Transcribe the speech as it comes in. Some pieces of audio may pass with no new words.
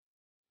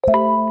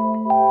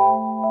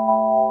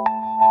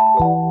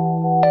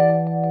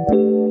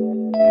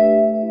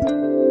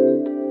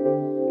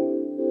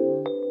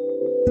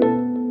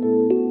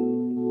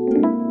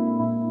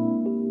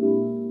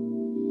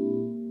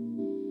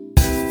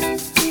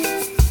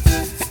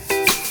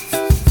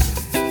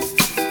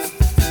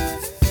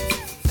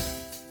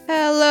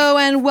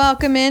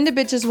Welcome into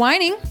Bitches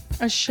Whining,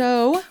 a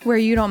show where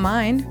you don't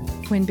mind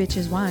when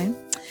bitches whine.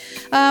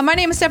 My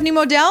name is Stephanie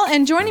Modell,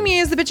 and joining me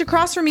is the bitch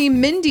across from me,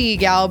 Mindy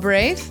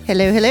Galbraith.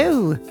 Hello,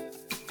 hello.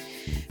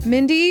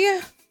 Mindy,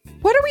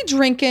 what are we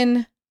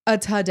drinking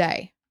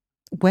today?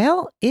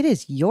 Well, it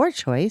is your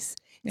choice.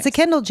 It's a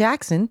Kendall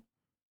Jackson,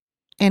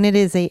 and it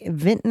is a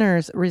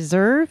Vintner's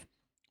Reserve.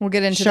 We'll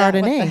get into Chardonnay.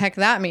 that, what the heck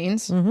that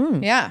means.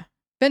 Mm-hmm. Yeah,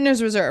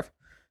 Vintner's Reserve.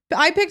 But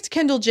I picked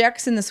Kendall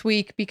Jackson this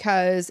week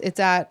because it's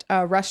at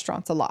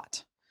restaurants a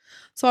lot.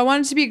 So I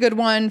wanted it to be a good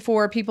one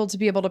for people to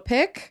be able to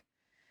pick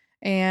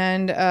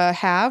and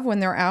have when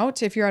they're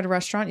out. If you're at a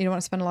restaurant, you don't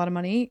want to spend a lot of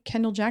money.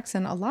 Kendall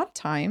Jackson, a lot of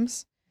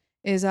times,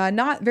 is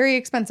not very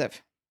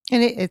expensive.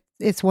 And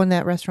it's one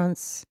that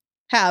restaurants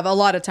have a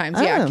lot of times.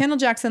 Oh. Yeah, Kendall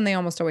Jackson, they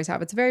almost always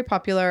have. It's very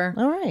popular.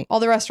 All right. All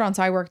the restaurants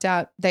I worked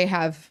at, they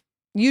have,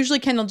 usually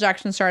Kendall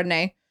Jackson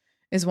Chardonnay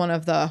is one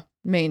of the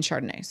main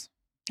Chardonnays.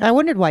 I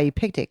wondered why you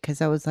picked it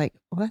because I was like,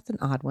 well, that's an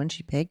odd one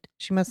she picked.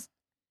 She must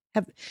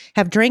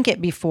have drank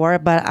it before,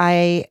 but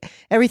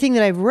everything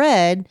that I've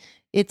read,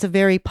 it's a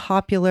very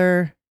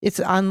popular, it's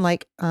on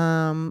like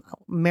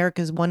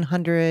America's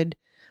 100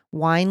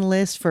 wine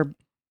list for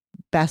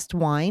best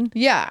wine.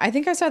 Yeah, I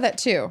think I saw that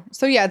too.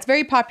 So yeah, it's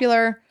very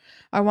popular.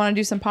 I want to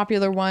do some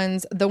popular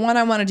ones. The one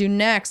I want to do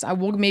next, I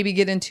will maybe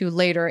get into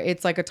later.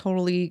 It's like a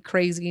totally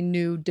crazy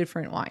new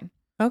different wine.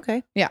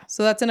 Okay. Yeah,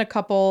 so that's in a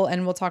couple,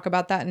 and we'll talk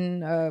about that in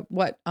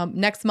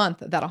next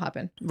month. That'll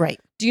happen. Right.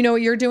 Do you know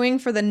what you're doing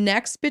for the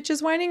next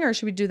Bitches Whining, or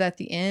should we do that at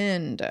the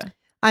end?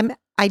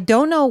 I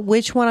don't know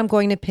which one I'm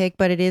going to pick,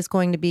 but it is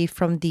going to be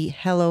from the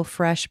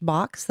HelloFresh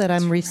box that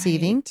I'm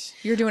receiving. Right.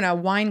 You're doing a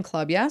wine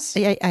club, yes?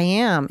 I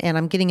am, and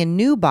I'm getting a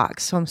new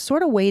box, so I'm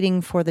sort of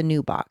waiting for the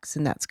new box,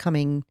 and that's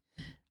coming,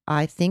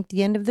 I think,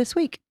 the end of this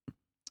week.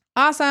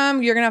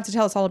 Awesome. You're gonna have to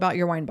tell us all about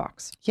your wine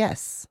box.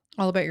 Yes.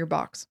 All about your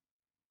box.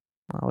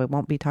 Well, we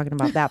won't be talking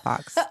about that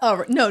box.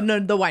 Oh, no,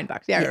 the wine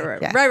box. Yeah, right.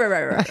 Yeah.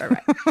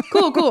 Right.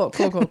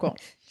 Cool.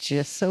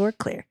 Just so we're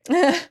clear.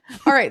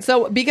 All right.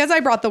 So because I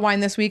brought the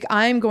wine this week,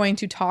 I'm going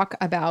to talk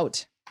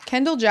about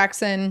Kendall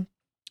Jackson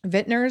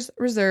Vintner's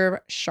Reserve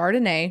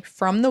Chardonnay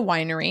from the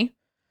winery.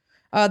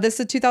 This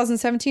is a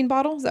 2017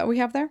 bottle. Is that what we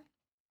have there?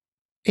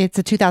 It's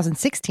a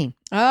 2016.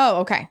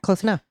 Oh, okay.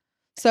 Close enough.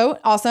 So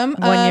awesome.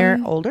 1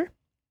 year older?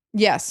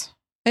 Yes.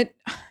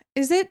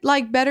 Is it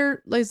like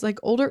better? Is like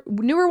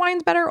newer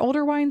wines better?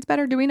 Older wines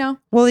better? Do we know?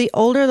 Well, the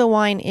older the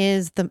wine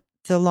is, the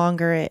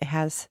longer it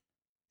has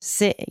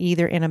sit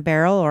either in a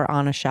barrel or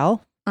on a shelf.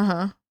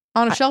 On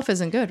a shelf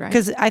isn't good, right?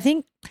 Because I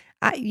think,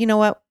 you know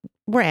what?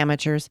 We're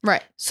amateurs.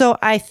 Right. So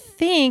I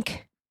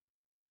think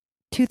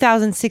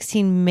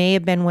 2016 may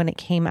have been when it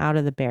came out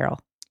of the barrel.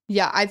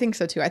 Yeah, I think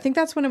so too. I think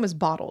that's when it was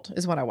bottled,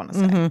 is what I want to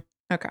say.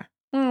 Mm-hmm. Okay.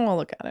 We'll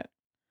look at it.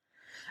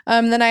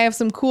 Then I have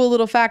some cool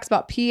little facts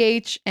about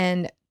pH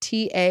and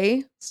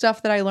TA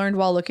stuff that I learned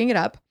while looking it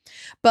up.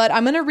 But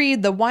I'm going to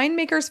read the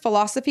winemaker's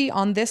philosophy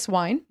on this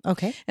wine.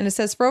 Okay. And it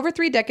says, for over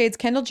 3 decades,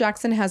 Kendall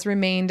Jackson has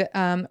remained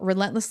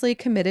relentlessly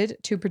committed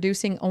to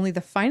producing only the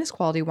finest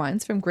quality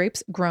wines from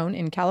grapes grown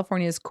in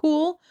California's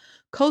cool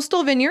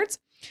coastal vineyards.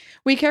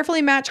 We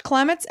carefully match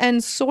climates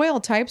and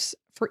soil types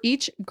for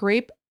each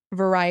grape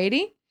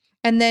variety,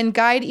 and then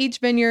guide each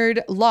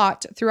vineyard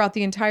lot throughout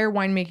the entire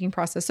winemaking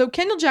process. So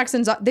Kendall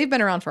Jackson's, they've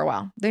been around for a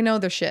while. They know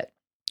their shit.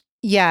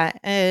 Yeah.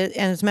 And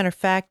as a matter of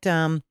fact,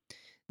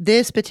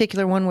 this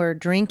particular one we're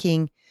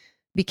drinking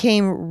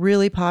became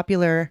really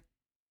popular.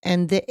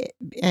 And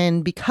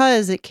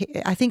because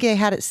I think they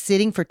had it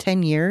sitting for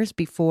 10 years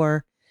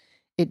before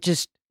it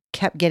just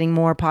kept getting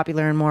more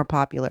popular and more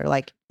popular.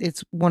 Like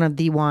it's one of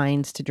the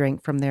wines to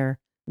drink from their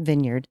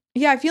vineyard.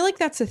 Yeah, I feel like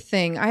that's a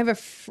thing. I have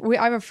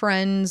a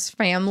friend's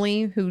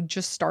family who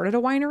just started a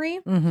winery.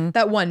 Mm-hmm.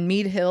 That one,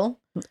 Mead Hill.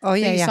 Oh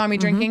yeah, you saw me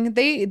drinking.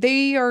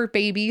 They are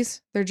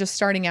babies. They're just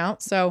starting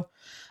out. So,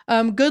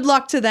 good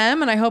luck to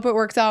them, and I hope it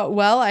works out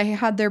well. I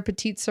had their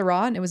Petite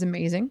Syrah, and it was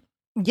amazing.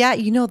 Yeah,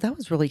 that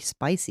was really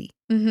spicy.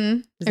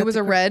 Mm-hmm. It was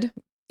a red.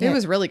 Yeah. It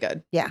was really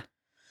good. Yeah.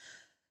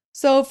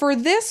 So for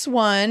this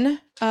one,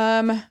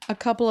 a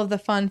couple of the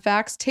fun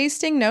facts.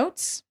 Tasting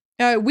notes.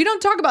 We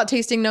don't talk about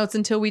tasting notes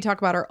until we talk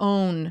about our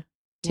own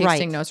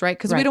tasting notes, right?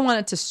 Because we don't want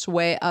it to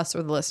sway us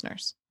or the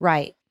listeners.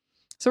 Right.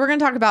 So we're going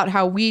to talk about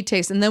how we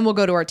taste, and then we'll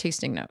go to our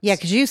tasting notes. Yeah,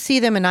 because you see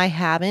them and I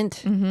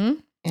haven't. Mm-hmm.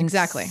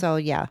 Exactly. So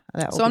yeah.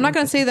 So I'm not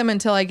going to say them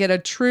until I get a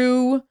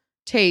true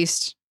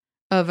taste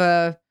of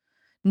a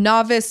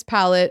novice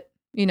palate.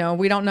 We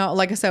don't know.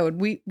 Like I said,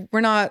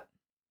 we're not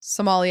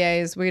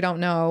sommeliers. We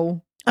don't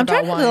know. I'm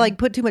trying wine. not to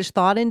put too much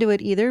thought into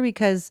it either,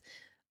 because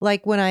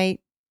when I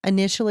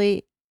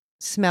initially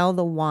smell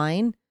the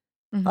wine,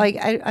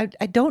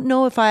 I don't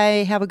know if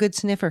I have a good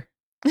sniffer.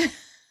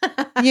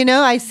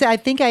 I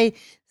think I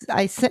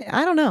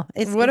don't know.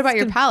 What about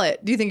your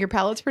palate? Do you think your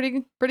palate's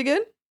pretty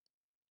good?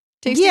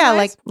 Tasting yeah,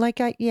 wise?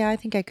 I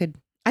think I could.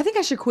 I think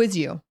I should quiz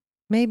you.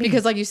 Maybe.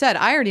 Because like you said,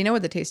 I already know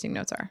what the tasting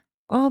notes are.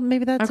 Oh,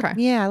 maybe that's okay.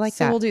 Yeah, I like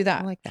that. So we'll do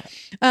that. I like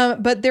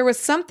that. But there was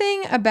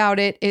something about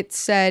it. It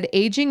said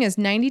aging is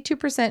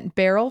 92%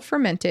 barrel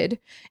fermented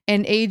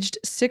and aged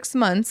 6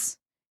 months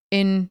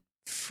in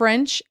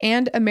French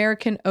and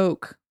American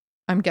oak,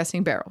 I'm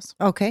guessing barrels,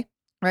 Okay.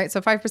 right?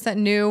 So 5%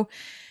 new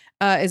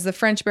is the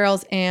French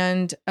barrels,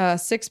 and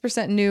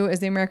 6% new is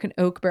the American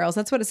oak barrels.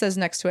 That's what it says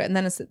next to it. And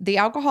then the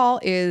alcohol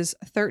is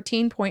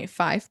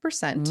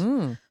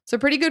 13.5%. So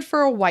pretty good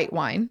for a white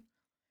wine,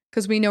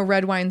 because we know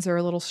red wines are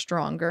a little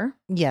stronger.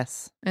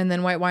 Yes. And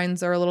then white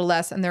wines are a little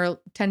less, and they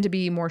tend to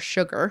be more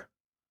sugar.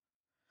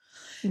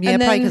 Yeah,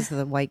 probably because of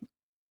the white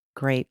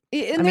grape.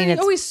 And they're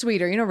always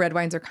sweeter. You know, red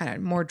wines are kind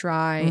of more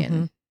dry,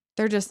 and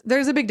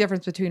there's a big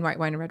difference between white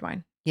wine and red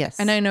wine. Yes.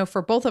 And I know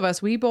for both of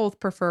us, we both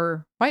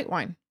prefer white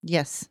wine.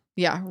 Yes.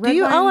 Yeah. Do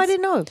you? Oh, I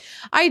didn't know.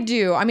 I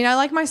do. I mean, I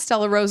like my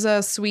Stella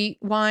Rosa sweet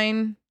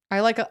wine.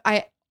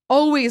 I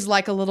always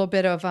like a little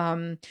bit of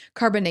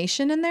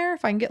carbonation in there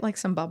if I can get like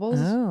some bubbles.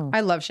 Oh.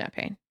 I love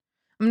champagne.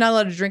 I'm not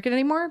allowed to drink it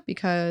anymore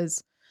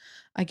because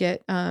I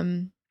get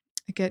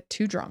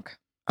too drunk.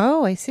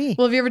 Oh, I see.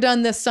 Well, have you ever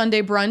done this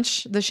Sunday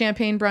brunch, the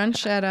champagne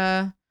brunch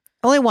at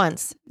only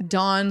once.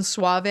 Don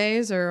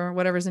Suave's or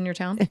whatever's in your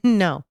town?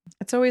 No.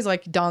 It's always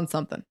like Don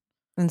something.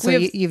 And so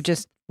you've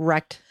just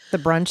wrecked the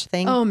brunch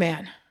thing? Oh,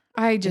 man.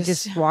 I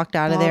just walked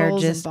out of there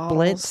just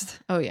blitzed.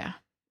 Oh, yeah.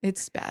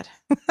 It's bad.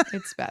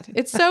 It's bad.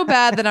 It's so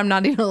bad that I'm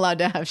not even allowed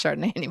to have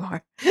Chardonnay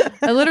anymore.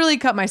 I literally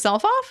cut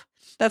myself off.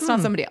 That's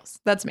not somebody else.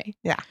 That's me.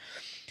 Yeah.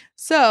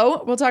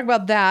 So we'll talk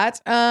about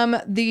that.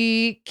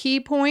 The key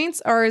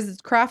points are is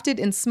it's crafted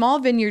in small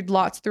vineyard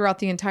lots throughout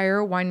the entire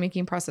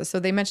winemaking process. So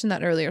they mentioned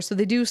that earlier. So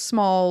they do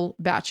small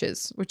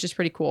batches, which is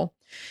pretty cool.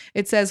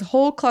 It says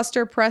whole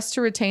cluster pressed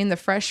to retain the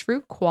fresh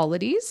fruit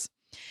qualities.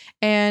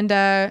 And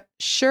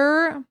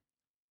Surly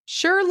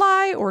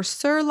or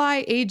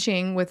Surly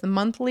aging with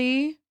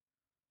monthly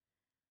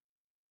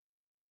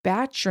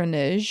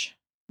batronage,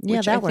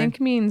 which I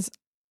think means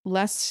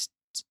less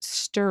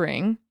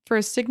stirring, for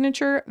a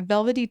signature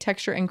velvety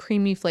texture and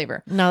creamy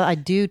flavor. No, I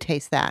do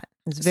taste that.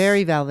 It's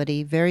very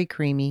velvety, very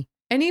creamy.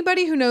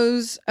 Anybody who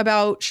knows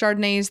about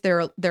Chardonnays,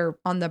 they're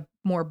on the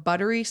more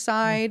buttery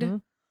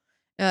side.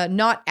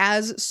 Not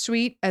as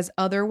sweet as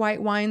other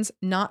white wines,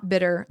 not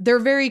bitter. They're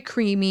very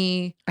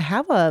creamy. I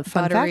have a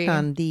fun buttery. fact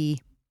on the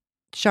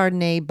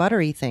Chardonnay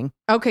buttery thing.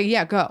 Okay,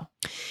 yeah, go.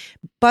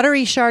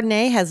 Buttery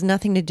Chardonnay has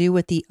nothing to do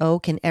with the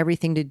oak and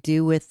everything to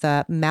do with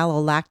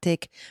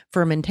malolactic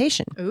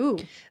fermentation. Ooh.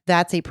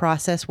 That's a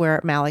process where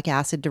malic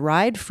acid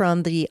derived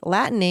from the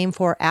Latin name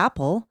for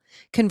apple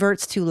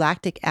converts to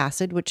lactic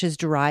acid, which is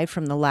derived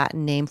from the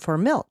Latin name for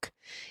milk.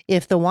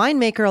 If the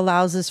winemaker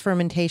allows this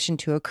fermentation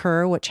to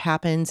occur, which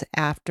happens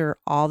after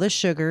all the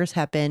sugars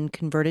have been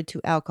converted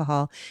to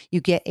alcohol,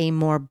 you get a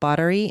more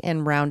buttery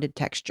and rounded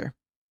texture.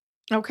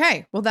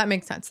 Okay. Well, that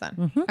makes sense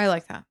then. I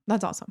like that.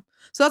 That's awesome.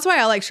 So that's why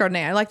I like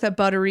Chardonnay. I like that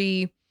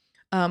buttery,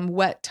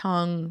 wet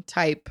tongue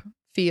type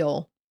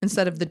feel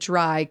instead of the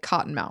dry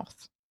cotton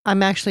mouth.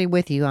 I'm actually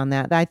with you on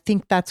that. I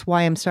think that's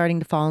why I'm starting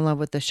to fall in love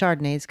with the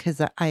Chardonnays,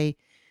 because I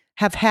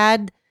have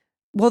had,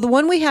 the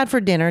one we had for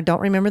dinner,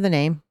 don't remember the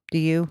name. Do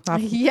you?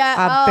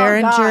 Yeah.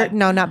 Behringer. God.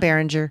 No, not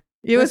Behringer.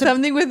 It was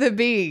something with a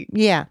B.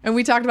 Yeah. And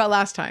we talked about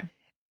last time.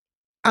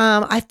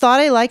 I thought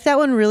I liked that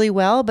one really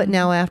well, but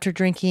now after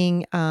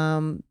drinking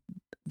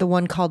the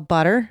one called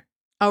Butter.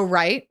 Oh,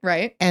 right.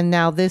 And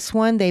now this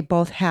one, they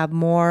both have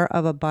more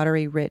of a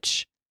buttery,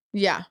 rich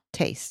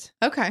taste.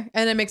 Okay.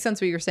 And it makes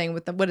sense what you're saying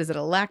with what is it,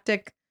 a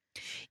lactic?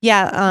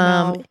 Yeah.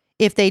 No.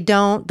 If they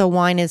don't, the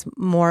wine is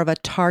more of a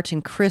tart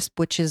and crisp,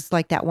 which is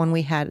like that one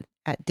we had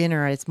at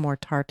dinner. It's more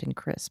tart and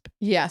crisp.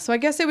 Yeah. So I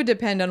guess it would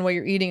depend on what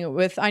you're eating it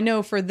with. I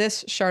know for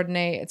this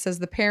Chardonnay, it says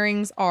the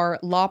pairings are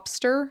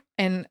lobster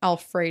and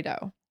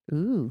Alfredo.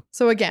 Ooh.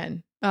 So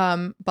again,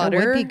 butter that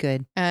would be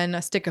good. And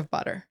a stick of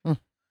butter.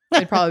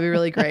 It'd probably be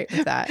really great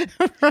with that.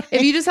 Right.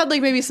 If you just had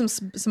like maybe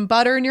some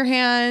butter in your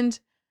hand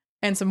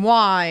and some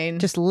wine.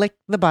 Just lick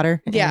the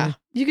butter. Yeah.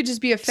 You could just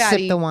be a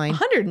fatty. Sip the wine.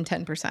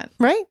 110%.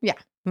 Right? Yeah.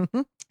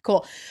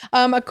 Cool.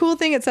 A cool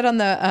thing it said on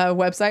the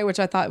website, which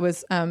I thought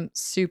was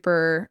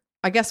super,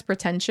 I guess,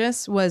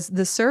 pretentious, was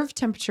the serve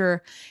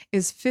temperature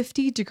is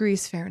 50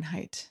 degrees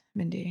Fahrenheit,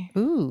 Mindy.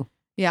 Ooh.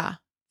 Yeah.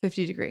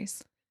 50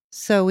 degrees.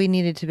 So we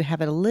needed to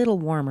have it a little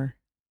warmer.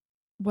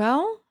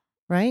 Well,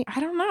 right? I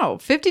don't know.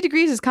 50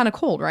 degrees is kind of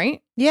cold,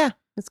 right? Yeah,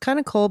 it's kind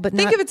of cold, but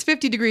think if it's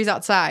 50 degrees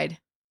outside,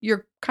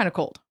 you're kind of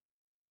cold.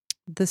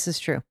 This is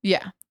true.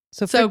 Yeah.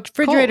 So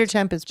refrigerator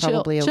temp is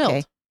probably okay.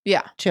 Chilled.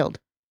 Yeah. Chilled.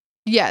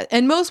 Yeah.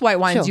 And most white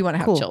wines you want to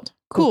have chilled.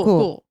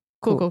 Cool.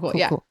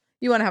 Yeah. Cool.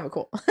 You want to have it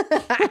cool.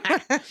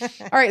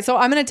 All right. So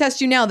I'm going to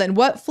test you now then.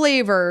 What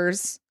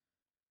flavors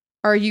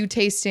are you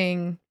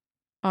tasting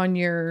on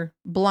your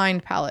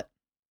blind palate?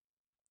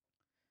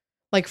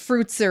 Like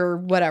fruits or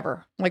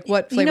whatever. Like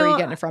what flavor are you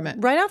getting from it?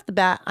 Right off the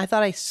bat, I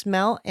thought I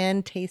smelled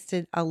and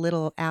tasted a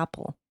little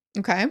apple.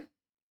 Okay.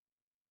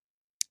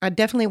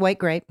 Definitely white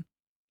grape.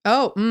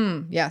 Oh,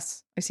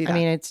 yes. I see that. I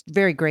mean, it's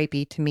very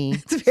grapey to me.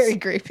 It's very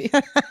grapey.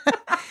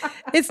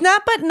 It's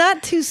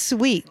not too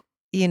sweet,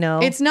 you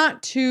know. It's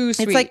not too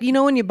sweet. It's like,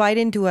 when you bite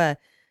into a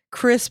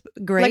crisp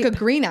grape. Like a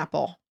green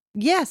apple.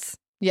 Yes.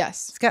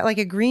 It's got like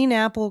a green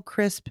apple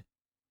crisp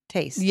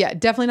taste. Yeah,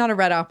 definitely not a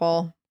red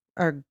apple.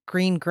 Or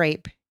green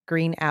grape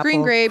green apple,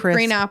 green grape, crisp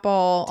green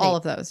apple, all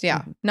of taste. those.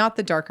 Yeah. Not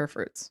the darker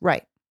fruits.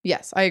 Right.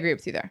 Yes, I agree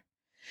with you there.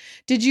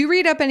 Did you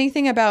read up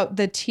anything about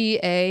the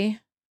TA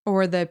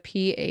or the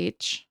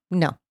pH?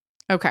 No.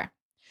 Okay.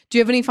 Do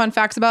you have any fun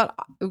facts about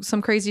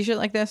some crazy shit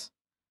like this?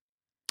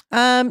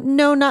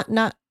 No, not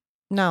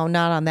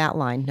on that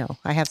line. No,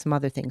 I have some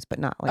other things, but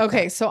not like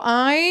Okay, that. so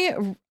I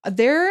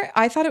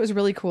thought it was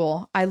really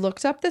cool. I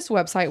looked up this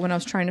website when I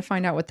was trying to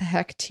find out what the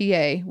heck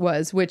TA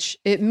was, which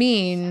it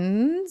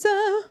means.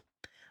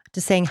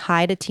 Just saying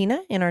hi to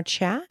Tina in our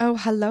chat. Oh,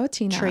 hello,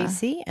 Tina.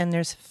 Tracy, and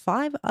there's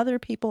 5 other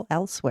people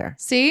elsewhere.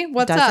 See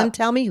what's Doesn't up?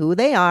 tell me who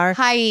they are.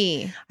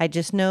 Hi. I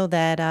just know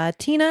that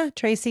Tina,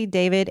 Tracy,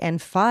 David,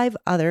 and 5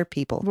 other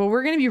people. Well,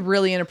 we're gonna be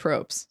really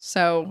inappropriate.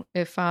 So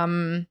if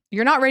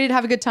you're not ready to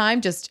have a good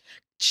time, just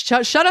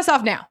shut us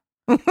off now.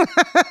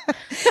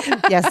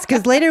 Yes,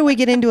 because later we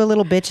get into a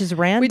little bitches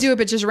rant. We do a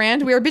bitches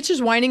rant. We are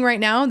bitches whining right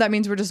now. That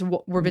means we're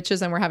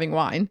bitches and we're having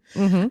wine.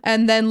 Mm-hmm.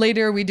 And then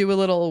later we do a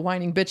little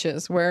whining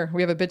bitches where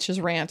we have a bitches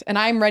rant. And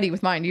I'm ready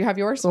with mine. Do you have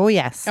yours? Oh,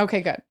 yes.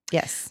 Okay, good.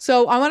 Yes.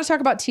 So I want to talk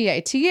about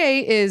TA.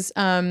 TA is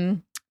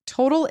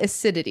total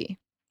acidity.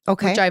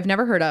 Okay. Which I've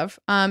never heard of.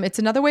 It's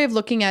another way of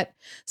looking at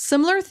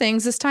similar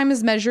things. This time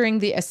is measuring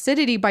the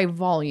acidity by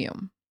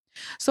volume.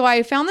 So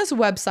I found this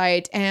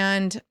website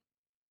and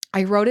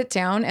I wrote it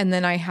down and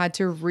then I had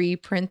to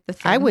reprint the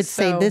thing. I would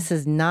say this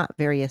is not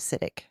very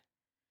acidic.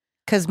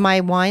 Because my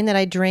wine that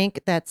I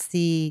drink, that's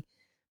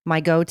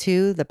my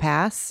go-to, the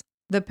Pass.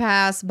 The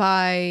Pass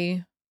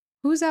by,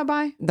 who's that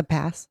by? The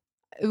Pass.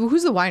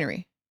 Who's the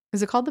winery?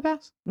 Is it called The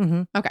Pass?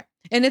 Mm-hmm. Okay.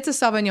 And it's a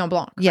Sauvignon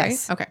Blanc,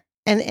 yes. right? Okay.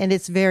 And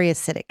it's very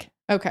acidic.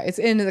 Okay. It's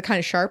in the kind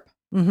of sharp.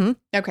 Mm-hmm.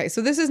 Okay.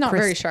 So this is not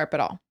very sharp at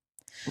all.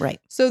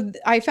 Right. So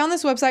I found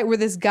this website where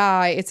this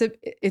guy,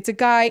 it's a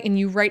guy and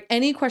you write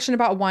any question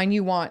about wine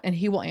you want and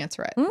he will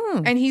answer it.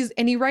 Mm.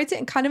 And he writes it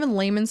in kind of in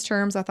layman's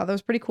terms. I thought that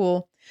was pretty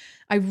cool.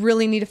 I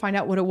really need to find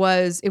out what it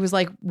was. It was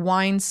like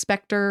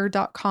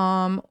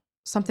winespector.com,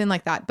 something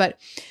like that. But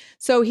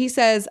so he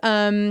says,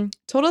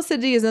 total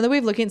acidity is another way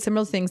of looking at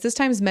similar things. This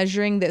time is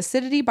measuring the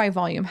acidity by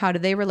volume. How do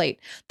they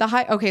relate?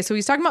 Okay, so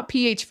he's talking about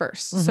pH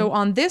first. Mm-hmm. So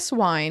on this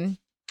wine,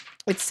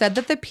 it said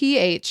that the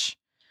pH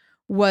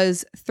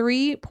was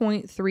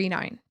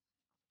 3.39.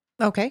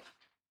 Okay.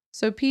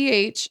 So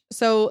pH,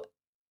 so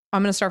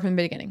I'm going to start from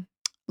the beginning.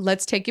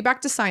 Let's take you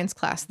back to science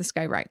class. This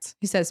guy writes,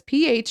 he says,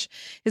 pH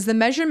is the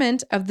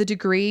measurement of the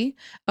degree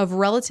of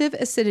relative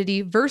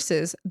acidity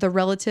versus the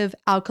relative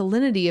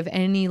alkalinity of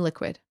any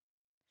liquid.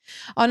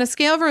 On a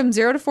scale from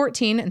 0 to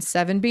 14 and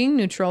 7 being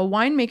neutral,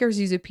 winemakers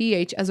use a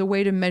pH as a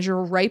way to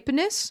measure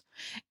ripeness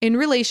in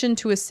relation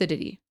to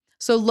acidity.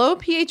 So low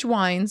pH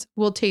wines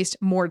will taste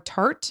more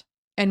tart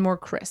and more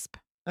crisp.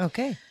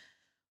 Okay.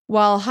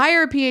 While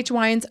higher pH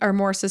wines are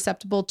more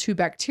susceptible to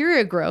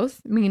bacteria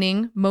growth,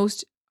 meaning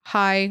most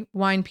high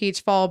wine pH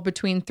fall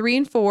between 3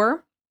 and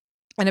 4,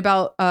 and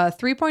about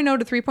 3.0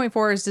 to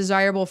 3.4 is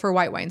desirable for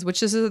white wines, which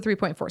this is a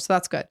 3.4, so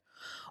that's good.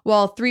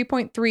 While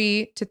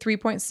 3.3 to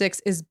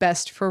 3.6 is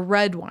best for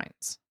red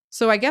wines.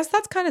 So I guess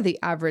that's kind of the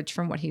average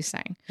from what he's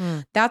saying.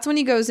 That's when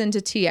he goes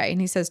into TA and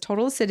he says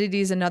total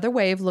acidity is another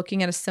way of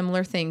looking at a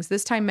similar things,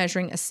 this time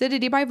measuring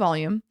acidity by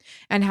volume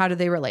and how do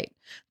they relate.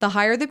 The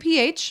higher the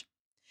pH,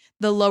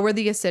 the lower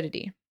the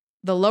acidity.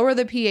 The lower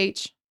the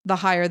pH, the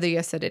higher the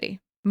acidity.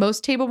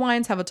 Most table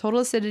wines have a total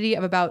acidity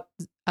of about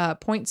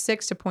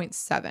 0.6 to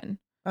 0.7.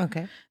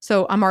 Okay.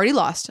 So I'm already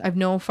lost. I have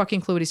no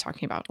fucking clue what he's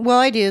talking about. Well,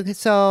 I do.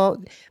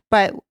 So,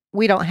 but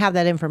we don't have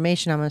that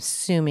information. I'm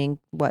assuming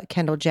what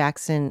Kendall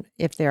Jackson,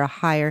 if they're a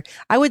higher,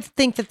 I would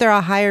think that they're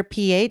a higher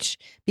pH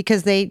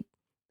because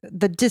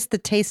just the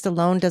taste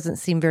alone doesn't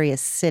seem very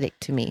acidic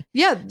to me.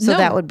 Yeah. So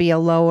that would be a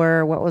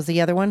lower, what was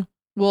the other one?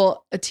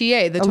 Well, a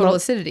TA, the total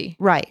acidity.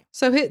 Right.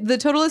 So the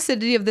total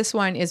acidity of this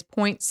wine is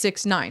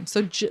 0.69.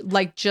 So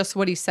just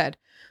what he said.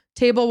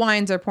 Table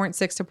wines are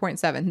 0.6 to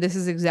 0.7. This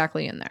is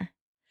exactly in there.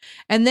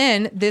 And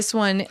then this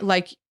one,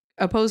 like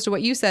opposed to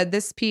what you said,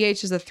 this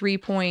pH is a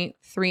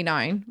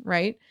 3.39,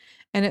 right?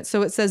 And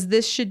so it says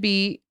this should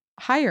be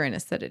higher in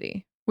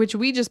acidity, which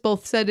we just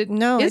both said it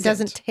No, isn't. it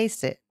doesn't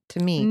taste it to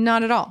me.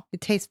 Not at all.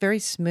 It tastes very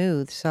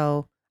smooth.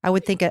 So I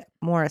would think a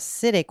more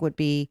acidic would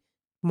be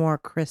more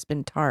crisp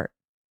and tart.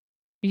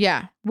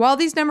 Yeah. While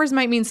these numbers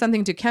might mean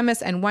something to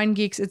chemists and wine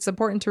geeks, it's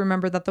important to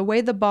remember that the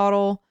way the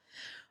bottled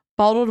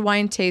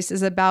wine tastes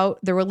is about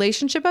the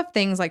relationship of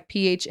things like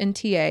pH and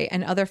TA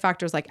and other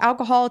factors like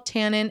alcohol,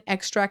 tannin,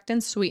 extract,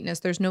 and sweetness.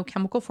 There's no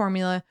chemical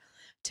formula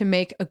to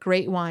make a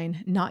great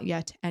wine, not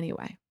yet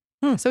anyway.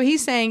 So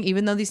he's saying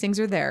even though these things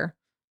are there,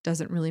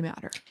 doesn't really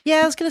matter.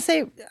 Yeah, I was gonna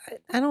say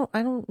I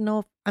don't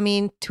know. I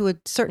mean, to a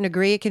certain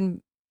degree,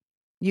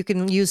 you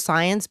can use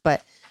science,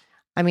 but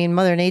I mean,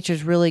 Mother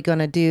Nature's really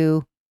gonna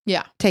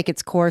take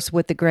its course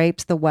with the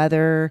grapes, the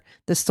weather,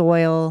 the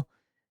soil,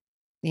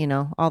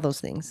 all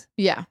those things.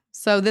 Yeah.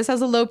 So this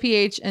has a low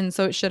pH, and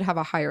so it should have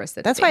a higher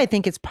acidity. That's why I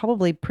think it's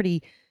probably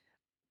pretty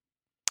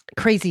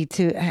crazy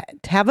to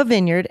have a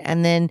vineyard,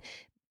 and then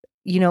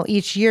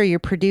each year you're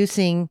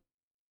producing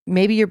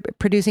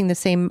the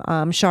same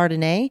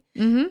Chardonnay,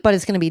 but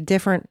it's going to be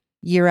different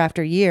year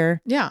after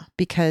year Yeah.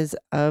 because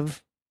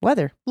of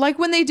weather. Like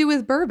when they do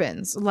with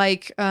bourbons,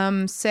 like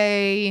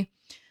say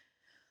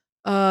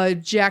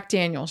Jack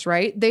Daniels,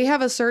 right? They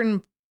have a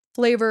certain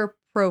flavor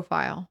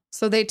profile.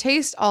 So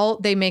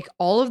they make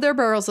all of their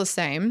barrels the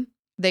same.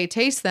 They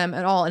taste them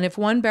at all. And if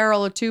one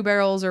barrel or two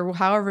barrels or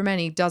however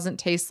many doesn't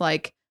taste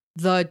like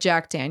the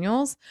Jack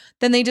Daniels,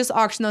 then they just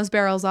auction those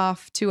barrels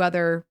off to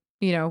other,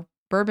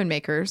 bourbon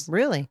makers.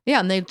 Really? Yeah.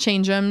 And they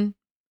change them,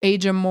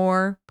 age them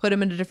more, put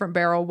them in a different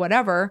barrel,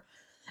 whatever.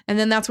 And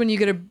then that's when you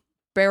get a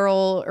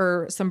barrel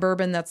or some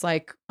bourbon that's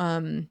like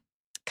kind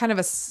of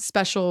a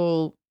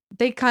special.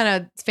 They kind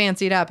of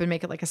fancy it up and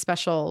make it like a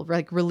special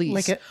like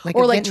release,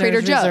 like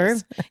Trader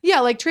Joe's.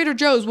 Yeah, like Trader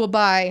Joe's will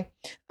buy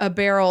a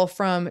barrel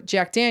from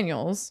Jack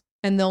Daniels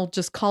and they'll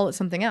just call it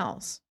something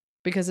else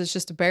because it's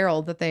just a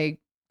barrel that they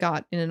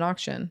got in an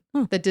auction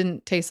that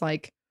didn't taste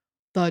like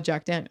the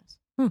Jack Daniels.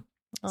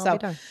 So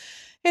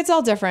it's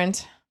all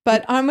different.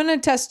 But I'm going to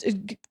test.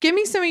 Give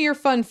me some of your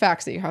fun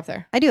facts that you have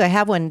there. I do. I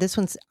have one. This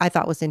one I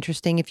thought was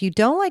interesting. If you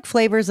don't like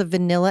flavors of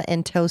vanilla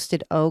and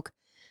toasted oak,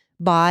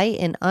 buy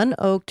an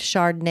unoaked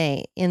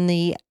Chardonnay. In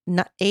the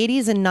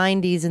 80s and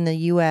 90s in the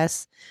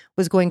U.S.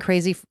 was going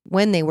crazy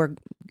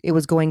it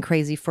was going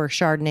crazy for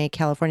Chardonnay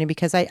California,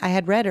 because I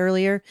had read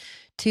earlier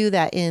too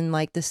that in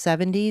like the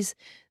 70s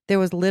there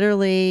was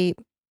literally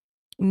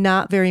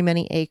not very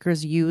many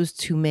acres used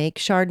to make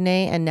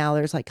Chardonnay, and now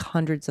there's like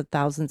hundreds of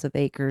thousands of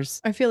acres.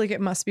 I feel like it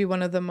must be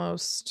one of the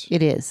most.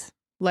 It is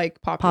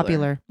like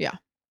popular. Yeah.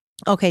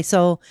 Okay,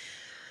 so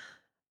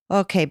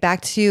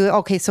back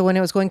to, so when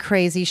it was going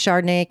crazy,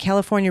 Chardonnay,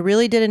 California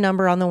really did a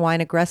number on the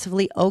wine,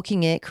 aggressively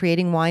oaking it,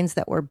 creating wines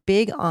that were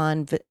big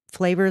on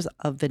flavors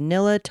of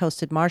vanilla,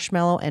 toasted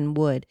marshmallow, and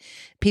wood.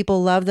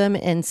 People love them,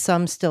 and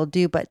some still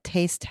do, but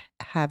tastes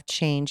have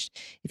changed.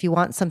 If you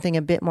want something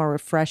a bit more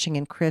refreshing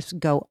and crisp,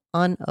 go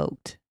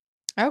unoaked.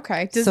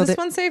 Okay. Does this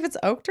one say if it's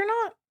oaked or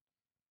not?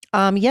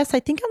 Yes, I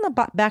think on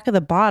the back of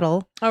the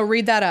bottle. Oh,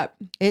 read that up.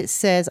 It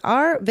says,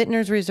 our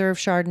Vintners Reserve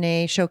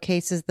Chardonnay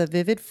showcases the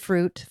vivid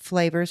fruit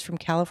flavors from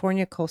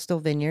California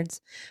coastal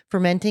vineyards,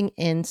 fermenting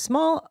in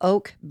small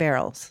oak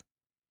barrels.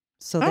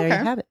 So there you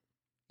have it.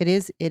 It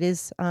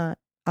is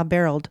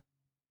barreled.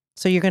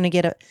 So you're going to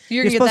get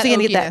you're supposed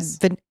to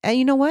get that.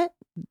 You know what?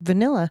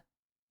 Vanilla.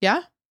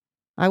 Yeah.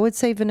 I would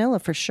say vanilla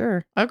for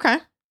sure. Okay.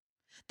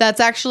 That's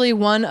actually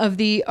one of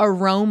the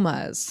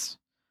aromas.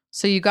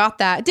 So you got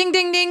that. Ding,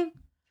 ding, ding.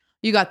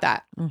 You got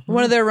that. Mm-hmm.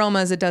 One of the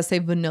aromas, it does say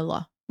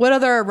vanilla. What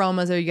other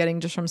aromas are you getting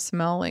just from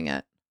smelling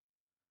it?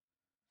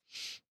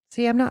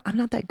 See, I'm not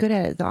that good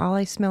at it. All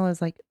I smell is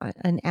like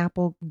an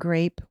apple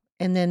grape,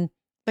 and then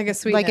like a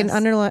sweetness, like an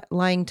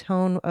underlying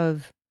tone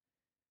of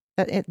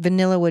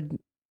vanilla would.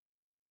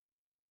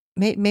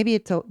 Maybe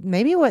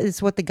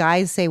it's what the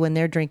guys say when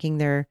they're drinking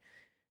their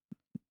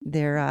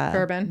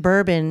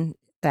bourbon,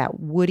 that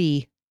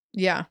woody.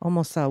 Yeah.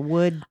 Almost a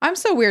wood. I'm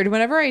so weird.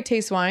 Whenever I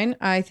taste wine,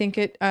 I think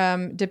it,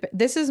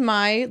 this is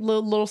my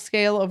little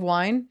scale of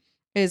wine,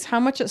 is how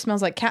much it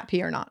smells like cat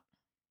pee or not.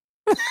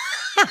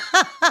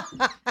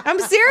 I'm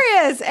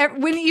serious.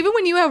 Even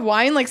when you have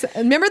wine, like,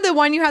 remember the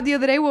wine you had the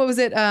other day? What was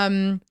it?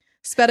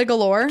 Speta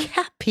Galore?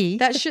 Cat pee.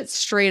 That shit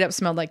straight up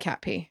smelled like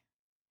cat pee.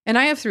 And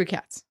I have 3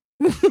 cats.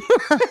 If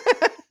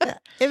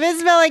it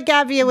smelled like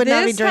cat pee, it would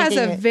not be drinking This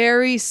has a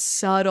very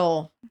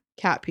subtle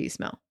cat pee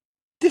smell.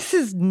 This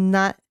is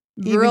not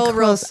real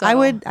close.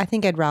 I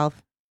think I'd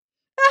Ralph.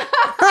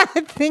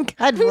 I think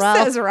I'd Who Ralph.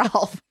 says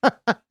Ralph?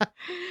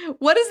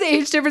 What is the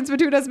age difference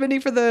between us, Mindy,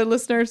 for the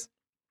listeners?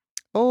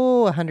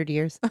 Oh, 100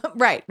 years.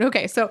 Right.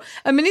 Okay. So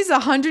Minnie's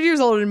 100 years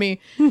older than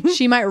me.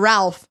 She might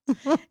Ralph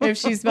if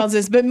she smells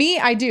this. But me,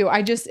 I do.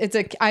 I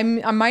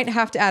might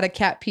have to add a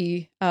cat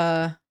pee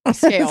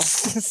scale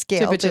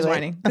to bitches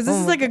whining. Because this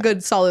is like a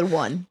good solid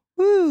 1.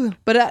 Woo.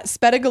 But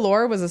Speta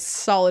Galore was a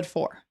solid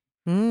 4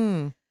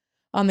 on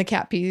the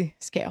cat pee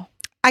scale.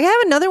 I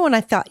have another one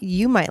I thought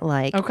you might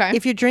like. Okay.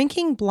 If you're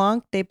drinking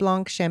Blanc de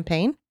Blanc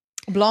champagne.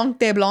 Blanc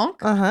de Blanc?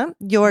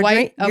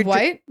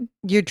 White?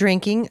 You're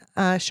drinking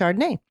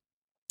Chardonnay.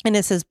 And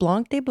it says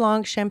Blanc de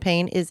Blanc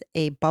champagne is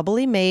a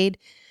bubbly made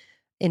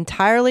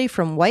entirely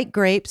from white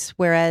grapes,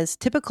 whereas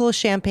typical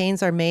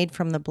champagnes are made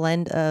from the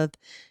blend of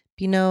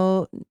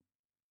Pinot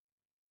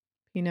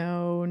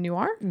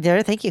Noir?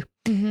 There, thank you.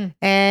 Mm-hmm.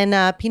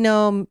 And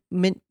Pinot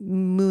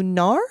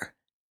Meunier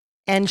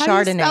and How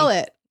Chardonnay. Do you spell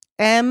it?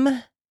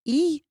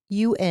 Meunier.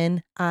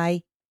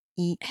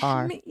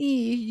 Meun.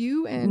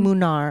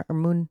 Meunier or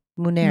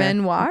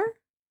Meunier.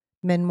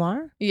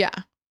 Meunier? Yeah.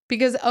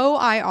 Because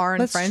OIR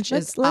in French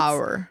is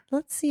hour.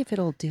 Let's see if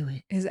it'll do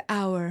it. Is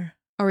hour.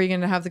 Or are you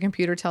going to have the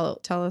computer tell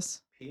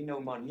us?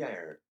 Pinot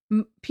Meunier.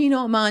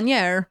 Pinot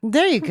Meunier.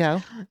 There you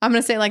go. I'm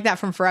going to say it like that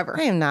from forever.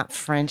 I am not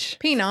French.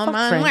 Pinot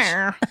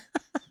Meunier.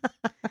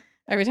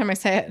 Every time I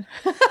say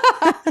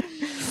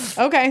it.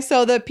 Okay,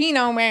 so the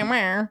Pinot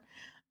Meunier.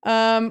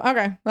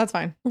 Okay, that's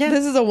fine. Yeah.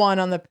 This is a 1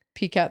 on the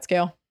PCAT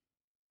scale.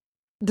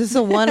 This is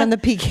a 1 on the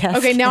PCAT.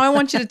 Okay, now I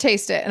want you to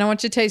taste it, and I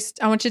want you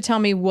to tell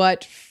me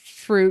what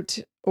fruit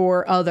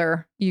or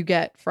other you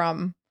get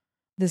from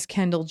this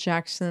Kendall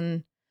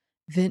Jackson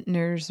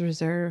Vintners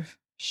Reserve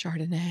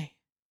Chardonnay.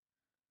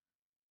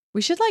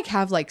 We should like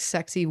have like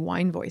sexy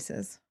wine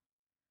voices.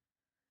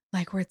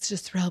 Like where it's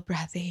just real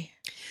breathy.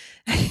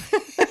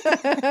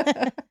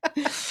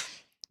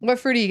 What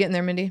fruit are you getting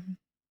there, Mindy?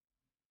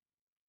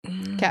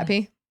 Cat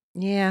pea?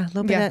 Yeah,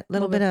 a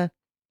little bit of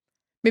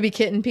maybe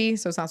kitten pea,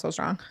 so it's not so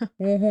strong.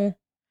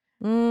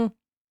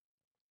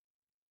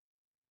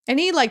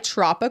 Any like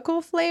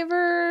tropical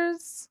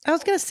flavors? I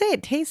was gonna say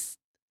it tastes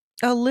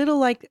a little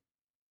like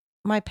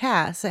my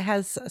pass. It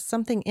has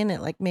something in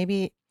it, like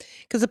maybe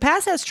because the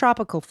pass has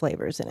tropical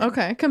flavors in it.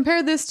 Okay,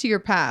 compare this to your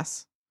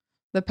pass,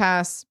 the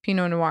pass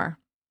Pinot Noir,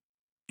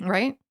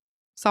 right?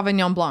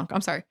 Sauvignon Blanc.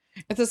 I'm sorry,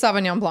 it's a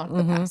Sauvignon Blanc.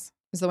 The pass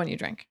is the one you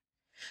drank.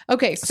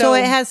 Okay, so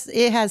it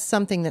has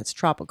something that's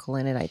tropical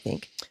in it, I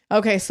think.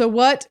 Okay, so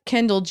what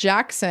Kendall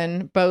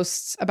Jackson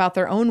boasts about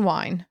their own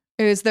wine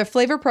is their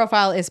flavor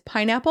profile is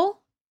pineapple.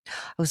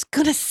 I was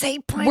gonna say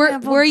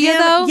pineapple. Were you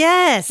though?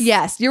 Yes,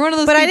 you're one of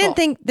those. But people. I didn't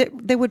think that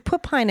they would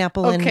put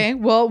pineapple in. Okay,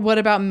 well, what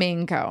about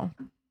mango?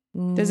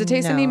 Does it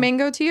taste any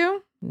mango to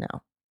you? No,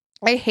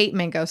 I hate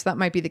mango, so that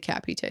might be the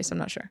cat pea taste. I'm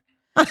not sure.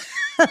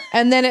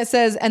 And then it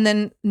says, and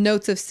then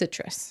notes of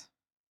citrus.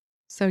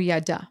 So yeah,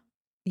 duh.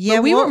 Yeah,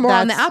 but we were more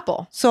on the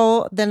apple.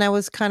 So then I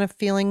was kind of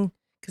feeling,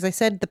 because I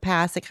said the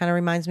pass, it kind of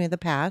reminds me of the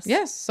pass.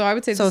 Yes, so I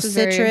would say so this is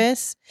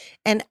citrus,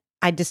 and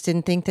I just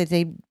didn't think that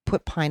they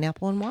put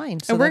pineapple in wine.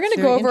 So and we're going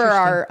to go over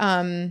our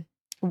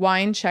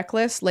wine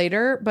checklist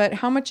later. But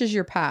how much is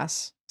your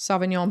pass,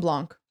 Sauvignon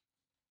Blanc?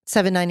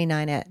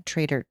 $7.99 at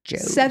Trader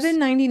Joe's.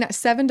 $7.99,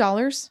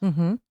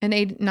 $7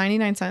 and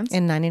 99 cents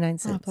and 99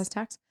 cents plus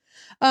tax.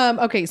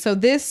 Okay, so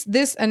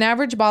this an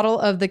average bottle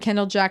of the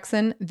Kendall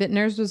Jackson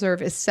Vintners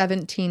Reserve is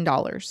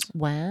 $17.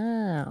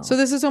 Wow! So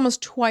this is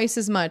almost twice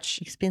as much.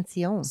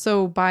 Expensive.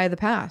 So buy the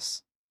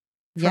pass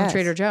from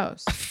Trader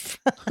Joe's.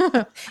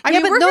 I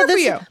mean, but we're here for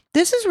you.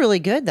 This is really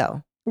good,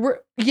 though.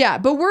 But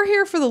we're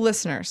here for the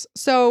listeners.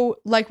 So,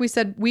 like we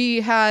said,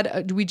 we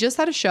just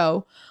had a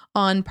show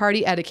on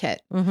party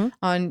etiquette,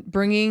 on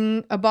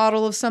bringing a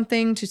bottle of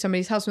something to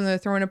somebody's house when they're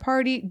throwing a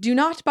party. Do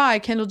not buy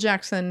Kendall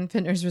Jackson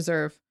Vintners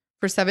Reserve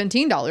for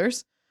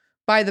 $17.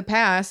 Buy the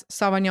pass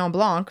Sauvignon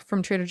Blanc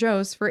from Trader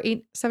Joe's for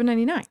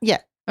 $7.99. Yeah.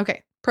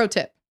 Okay. Pro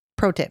tip.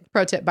 Buy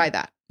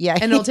that. Yeah.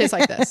 And it'll taste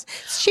like this.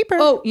 It's cheaper.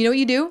 Oh, you know what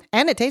you do?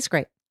 And it tastes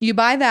great. You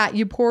buy that.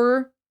 You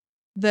pour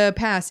the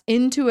pass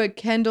into a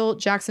Kendall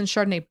Jackson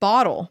Chardonnay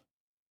bottle,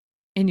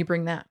 and you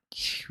bring that.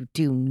 You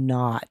do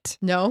not.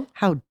 No.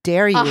 How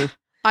dare you?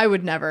 I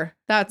would never.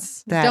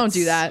 That's don't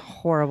do that.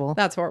 Horrible.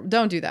 That's horrible.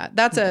 Don't do that.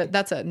 That's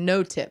a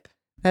no tip.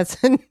 That's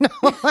a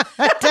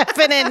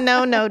definite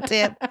no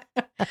tip.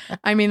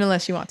 I mean,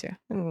 unless you want to.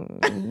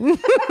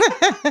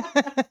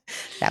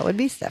 That would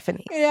be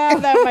Stephanie. Yeah,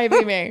 that might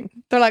be me.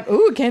 They're like,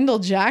 ooh, Kendall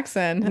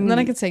Jackson. And then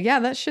I could say,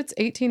 yeah, that shit's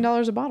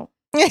 $18 a bottle.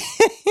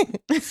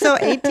 So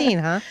 18,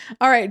 huh?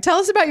 All right. Tell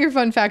us about your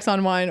fun facts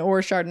on wine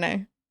or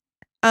Chardonnay.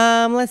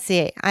 Let's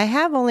see. I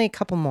have only a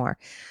couple more.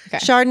 Okay.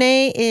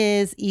 Chardonnay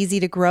is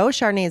easy to grow.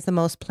 Chardonnay is the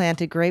most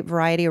planted grape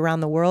variety around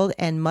the world,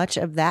 and much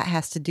of that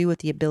has to do with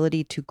the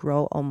ability to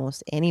grow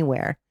almost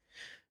anywhere.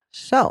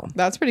 So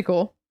that's pretty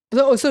cool.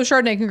 So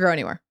Chardonnay can grow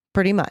anywhere.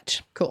 Pretty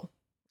much. Cool.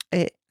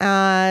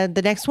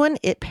 The next one,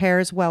 it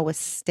pairs well with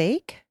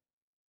steak,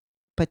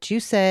 but you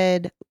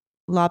said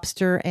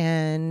lobster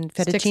and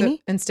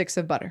fettuccine sticks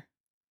of butter.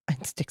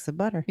 And sticks of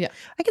butter. Yeah,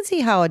 I can see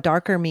how a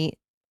darker meat.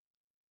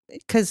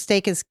 Because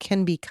steak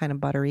can be kind of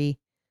buttery.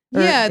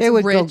 Yeah,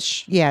 it's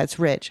rich. It's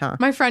rich, huh?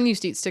 My friend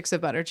used to eat sticks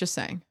of butter, just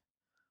saying.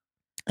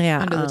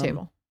 Yeah. Under the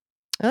table.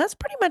 Well, that's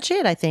pretty much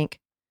it, I think.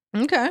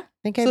 Okay.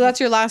 So that's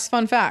your last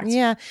fun fact.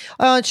 Yeah.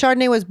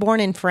 Chardonnay was born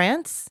in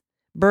France.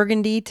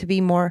 Burgundy, to be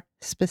more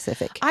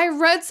specific. I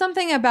read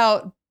something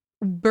about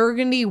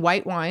Burgundy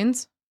white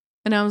wines,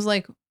 and I was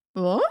like,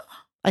 what?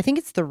 I think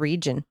it's the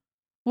region.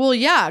 Well,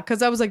 yeah,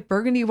 because I was like,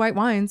 Burgundy white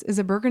wines, is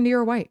it Burgundy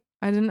or white?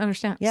 I didn't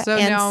understand. Yeah, so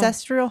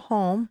ancestral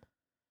home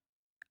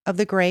of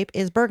the grape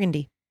is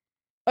Burgundy.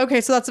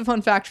 Okay, so that's a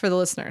fun fact for the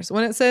listeners.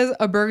 When it says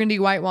a Burgundy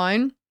white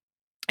wine,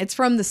 it's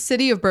from the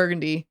city of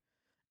Burgundy,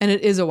 and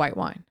it is a white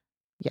wine.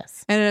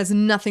 Yes. And it has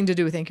nothing to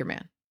do with Thank Your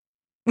Man.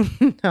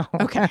 No.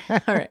 Okay. All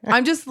right.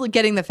 I'm just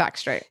getting the facts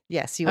straight.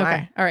 Yes, you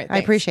are. All right. Thanks. I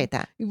appreciate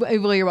that.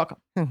 Well, you're welcome.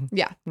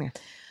 Yeah.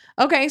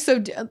 Okay,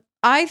 so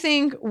I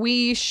think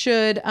we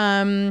should,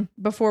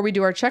 before we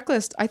do our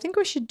checklist, I think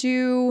we should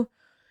do...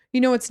 You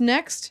know what's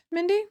next,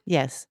 Mindy?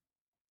 Yes.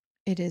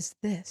 It is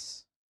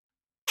this.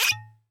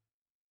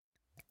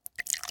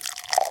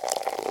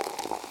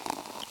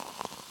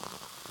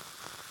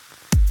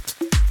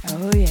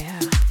 Oh, yeah.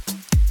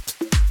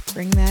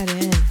 Bring that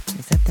in.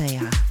 Is that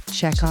the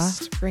check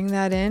off? Bring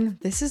that in.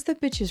 This is the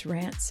Bitches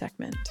Rant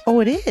segment. Oh,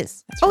 it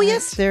is. That's right.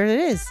 Yes. There it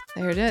is.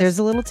 There it is. There's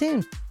a little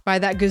tune. By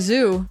that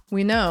kazoo,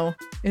 we know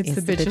it's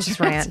the Bitches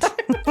Rant.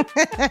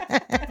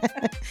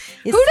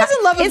 Who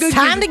doesn't love a good It's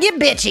time to get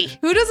bitchy.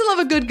 Who doesn't love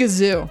a good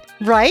kazoo?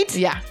 Right?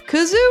 Yeah.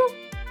 Kazoo?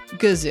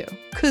 Kazoo.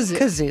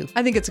 Kazoo.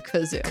 I think it's a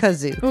kazoo.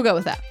 Kazoo. We'll go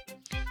with that.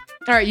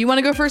 All right, you want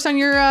to go first on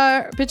your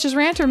bitches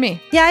rant or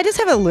me? Yeah, I just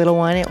have a little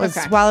one. It was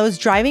Okay. while I was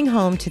driving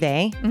home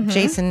today. Mhm.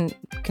 Jason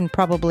can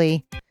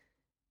probably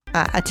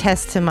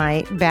attest to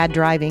my bad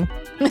driving.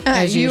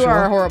 As You usual.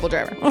 are a horrible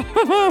driver.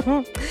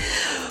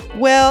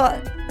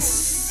 Well,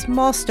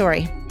 small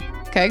story.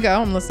 Okay, go.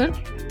 I'm listening.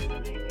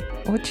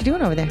 What you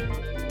doing over there?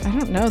 I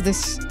don't know.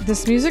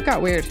 This music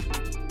got weird.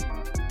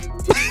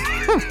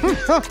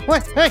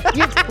 What are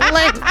you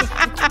playing?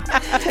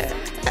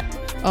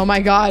 Oh my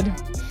God.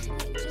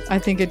 I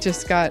think it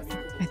just got,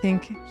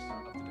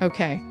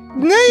 okay.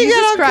 No, you Jesus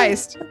got all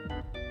Christ.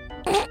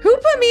 Who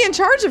put me in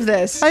charge of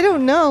this? I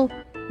don't know.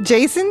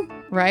 Jason?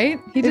 Right?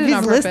 He If did it he's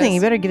on purpose. listening,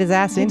 you better get his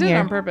ass He in did it here.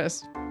 on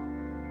purpose.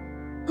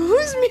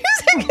 Whose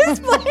music is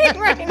playing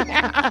right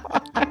now?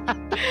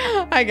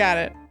 I got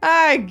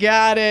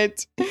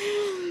it.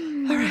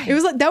 All right. It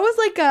was like, that was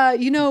like,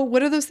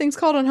 what are those things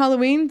called on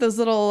Halloween? Those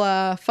little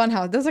fun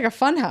house. That was like a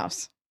fun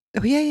house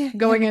Oh, yeah.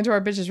 going into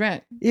our bitch's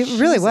rant. It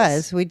really Jesus.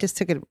 was. We just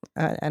took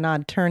an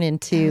odd turn That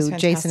into was Jason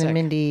fantastic. and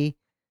Mindy.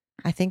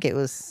 I think it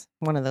was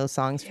one of those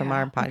songs from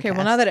our podcast. Okay,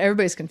 well, now that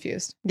everybody's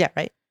confused, yeah,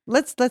 right.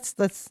 Let's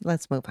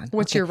move on.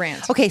 what's Okay. your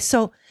rant? Okay,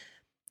 so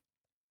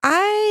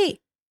I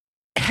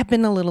have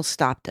been a little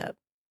stopped up.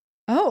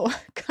 Oh,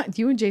 God,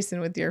 you and Jason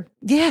with your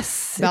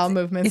Yes, bowel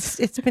movements.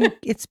 it's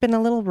been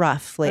a little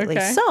rough lately.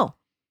 Okay. So,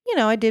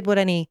 I did what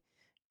any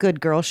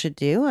good girl should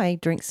do. I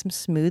drink some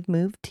smooth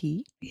move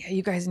tea. Yeah,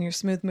 you guys and your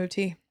smooth move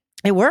tea.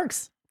 It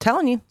works.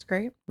 telling you, It's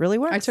great. really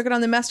works. I took it on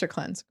the master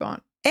cleanse. Go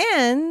on.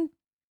 And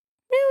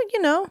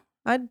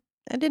I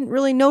didn't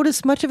really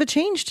notice much of a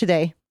change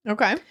today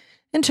Okay.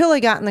 until I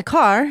got in the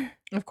car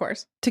Of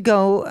course. to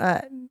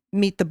go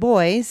meet the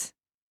boys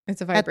It's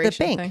a at the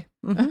vibration bank.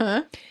 thing. Mhm.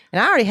 Uh-huh.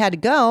 And I already had to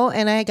go,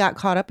 and I got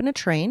caught up in a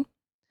train.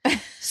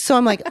 So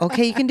I'm like,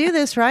 okay, you can do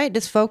this, right?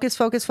 Just focus.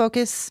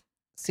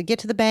 So get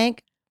to the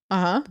bank.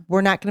 Uh-huh.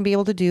 We're not going to be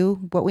able to do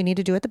what we need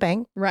to do at the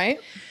bank. Right.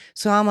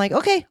 So I'm like,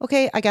 okay,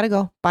 I got to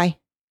go. Bye.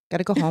 Got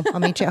to go home. I'll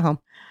meet you at home.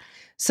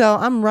 So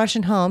I'm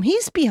rushing home.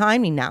 He's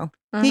behind me now.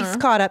 He's Uh-huh.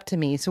 caught up to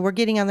me. So we're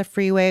getting on the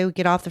freeway. We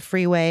get off the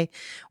freeway.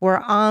 We're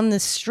on the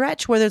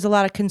stretch where there's a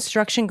lot of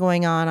construction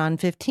going on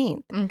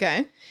 15th.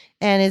 Okay.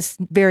 And it's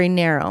very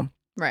narrow.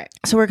 Right.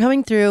 So we're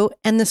coming through,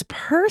 and this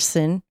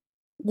person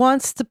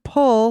wants to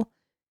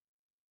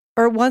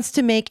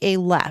make a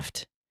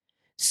left.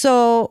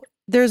 So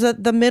there's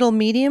the middle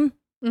medium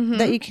Mm-hmm.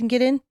 that you can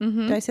get in.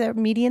 Mm-hmm. Did I say that?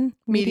 Median?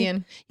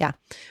 Median.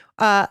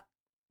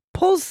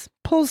 Pulls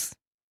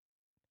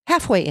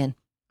halfway in.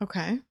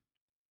 Okay.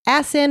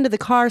 Ass end of the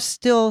car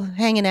still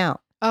hanging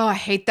out. Oh, I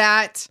hate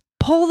that.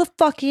 Pull the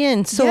fuck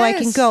in so I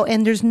can Yes. go.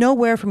 And there's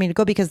nowhere for me to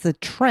go because the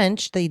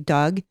trench they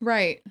dug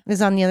Right.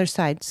 is on the other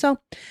side. So,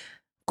 of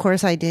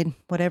course, I did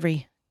what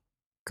every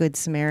good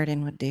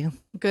Samaritan would do.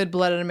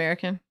 Good-blooded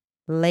American.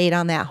 Laid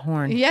on that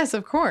horn. Yes,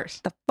 of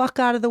course. The fuck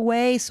out of the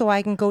way so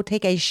I can go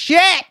take a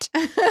shit.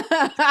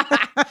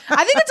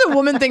 I think it's a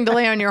woman thing to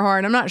lay on your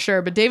horn. I'm not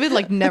sure, but David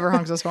never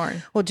honks his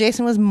horn Well,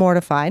 Jason was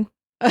mortified.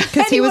 and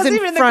he was wasn't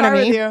in even in front the of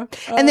car me. with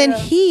you. Oh, And then yeah.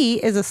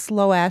 he is a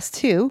slow ass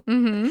too.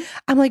 Mm-hmm.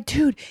 I'm like,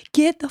 dude,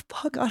 get the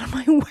fuck out of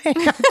my way. I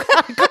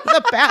gotta go to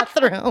the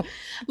bathroom.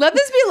 Let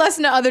this be a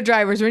lesson to other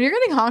drivers. When you're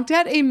getting honked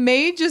at, it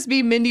may just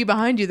be Mindy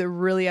behind you that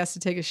really has to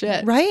take a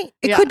shit. Right?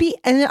 It Yeah. could be.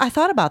 And I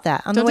thought about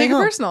that on Don't the way take it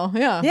home. personal.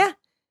 Yeah. Yeah.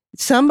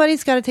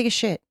 Somebody's got to take a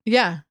shit.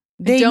 Yeah.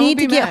 They Don't need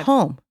be to get mad.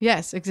 home.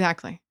 Yes,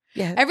 exactly.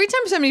 Yeah. Every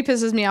time somebody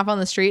pisses me off on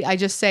the street, I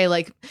just say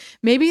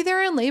maybe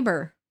they're in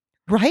labor.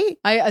 Right?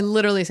 I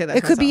literally say that.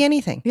 It to could be myself.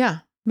 anything. Yeah.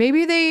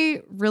 Maybe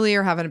they really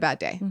are having a bad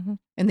day Mhm.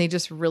 and they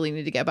just really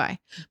need to get by.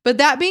 But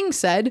that being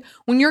said,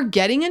 when you're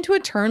getting into a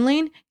turn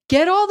lane,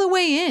 get all the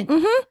way in.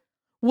 Mhm.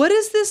 What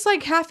is this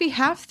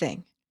half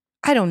thing?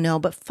 I don't know,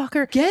 but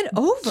fucker, Get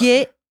over.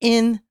 get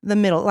in the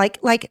middle. Like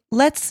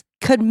let's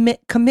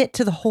commit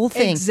to the whole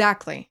thing.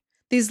 Exactly.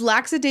 These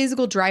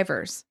lackadaisical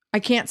drivers, I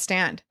can't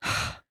stand.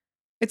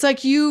 It's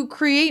like you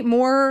create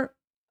more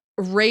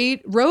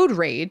road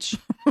rage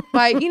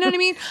by, you know what I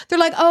mean? They're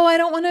like, oh, I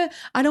don't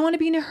want to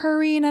be in a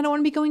hurry and I don't want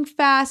to be going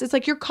fast. It's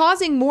like you're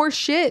causing more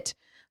shit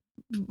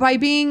by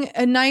being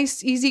a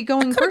nice,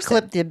 easygoing Could have person.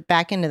 clipped it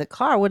back into the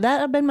car. Would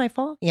that have been my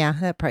fault? Yeah,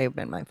 that probably have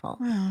been my fault.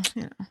 Well,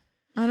 yeah.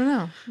 I don't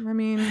know. I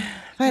mean,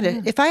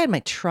 If I had my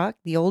truck,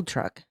 the old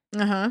truck,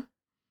 uh-huh.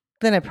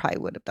 then I probably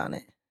would have done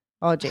it.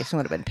 Oh, Jason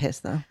would have been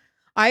pissed though.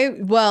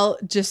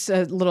 Just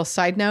a little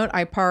side note.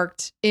 I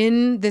parked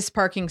in this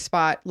parking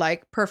spot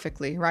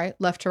perfectly, right?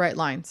 Left to right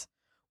lines.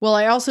 Well,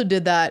 I also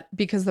did that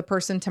because the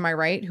person to my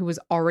right who was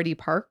already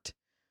parked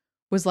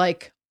was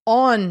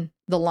on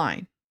the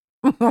line.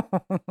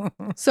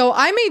 So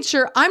I made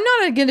sure I'm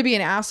not going to be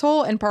an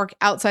asshole and park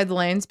outside the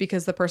lanes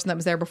because the person that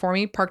was there before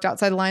me parked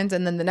outside the lines.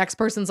 And then the next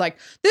person's like,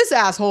 this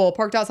asshole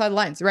parked outside the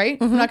lines, right?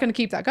 I'm Mhm. not going to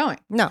keep that going.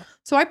 No,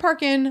 So I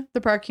park in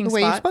the parking the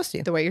way spot you're supposed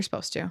to. the way you're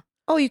supposed to.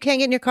 Oh, you can't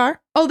get in your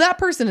car? Oh, that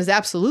person is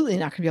absolutely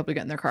not going to be able to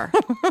get in their car.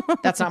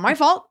 That's not my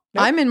fault.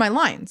 Nope. I'm in my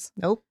lines.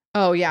 Nope.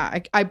 Oh, yeah.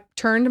 I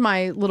turned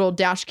my little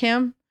dash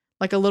cam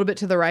a little bit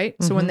to the right.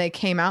 So when Mhm. they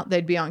came out,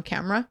 they'd be on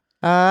camera.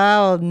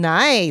 Oh,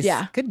 nice.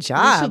 Yeah. Good We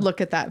job. should look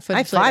at that High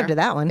footage five later. to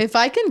that one. If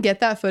I can get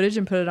that footage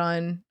and put it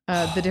on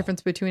the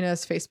Difference Between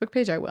Us Facebook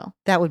page, I will.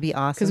 That would be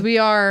awesome. Because we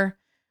are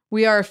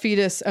a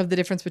fetus of the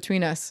difference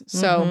between us.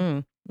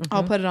 So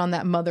I'll put it on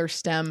that mother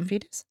stem.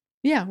 Fetus?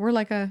 Yeah, we're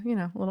like a,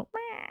 little.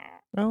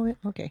 Oh,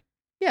 okay.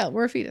 Yeah,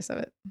 we're a fetus of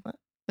it. What?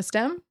 A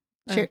stem?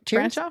 Cheers.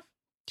 Branch off?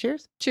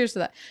 Cheers. Cheers to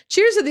that.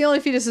 Cheers to the only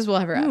fetuses we'll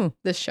ever have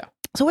this show.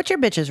 So what's your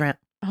bitches rant?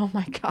 Oh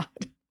my God.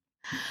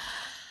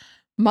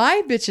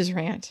 My bitches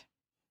rant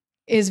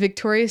is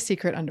Victoria's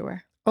Secret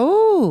underwear.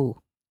 Oh.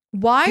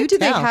 Why do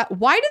they tell. have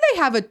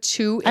a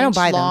 2-inch I don't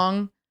buy them.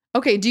 long?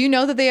 Okay, do you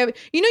know that they have,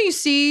 you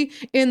see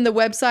in the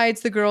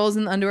websites, the girls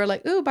in the underwear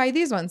like, ooh, buy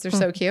these ones. They're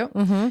so cute.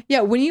 Mm-hmm.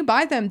 Yeah, when you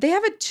buy them, they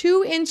have a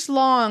 2-inch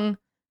long,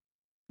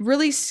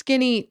 really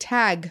skinny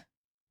tag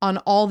on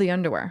all the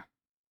underwear.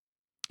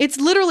 It's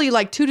literally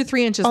like 2 to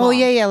 3 inches long. Oh,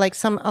 yeah. Like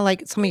some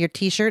of your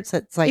t-shirts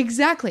that's like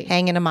exactly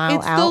hanging a mile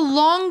it's out. the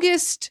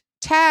longest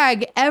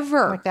tag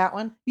ever. Like that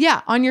one?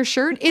 Yeah, on your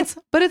shirt.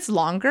 But it's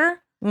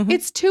longer. Mhm.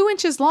 It's 2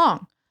 inches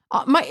long.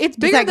 It's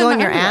bigger Does that than go my in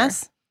your underwear.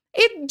 ass?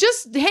 It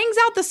just hangs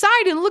out the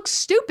side and looks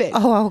stupid.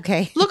 Oh,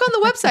 okay. Look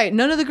on the website.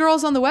 None of the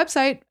girls on the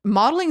website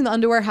modeling the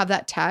underwear have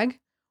that tag.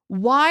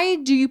 Why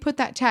do you put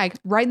that tag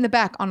right in the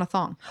back on a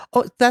thong?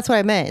 Oh, that's what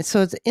I meant.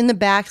 So it's in the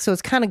back, so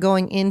it's kind of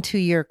going into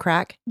your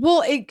crack.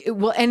 Well,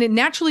 and it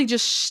naturally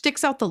just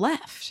sticks out the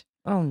left.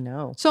 Oh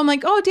no. So I'm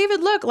like, oh,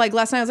 David, look. Like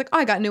last night I was like, oh,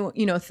 I got new,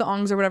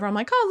 thongs or whatever. I'm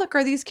like, oh, look,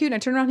 are these cute? And I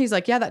turn around, he's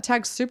like, yeah, that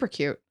tag's super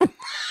cute.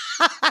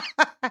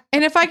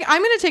 And I'm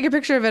going to take a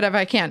picture of it if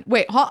I can.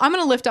 Wait, I'm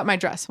going to lift up my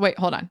dress. Wait,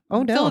 hold on.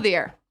 Oh, no. Fill the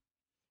air.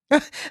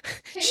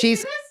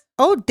 She's,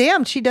 oh,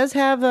 damn. She does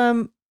have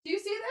Do you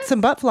see this? some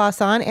butt floss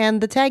on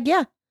and the tag.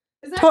 Yeah.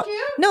 Is that cute?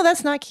 No,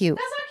 that's not cute.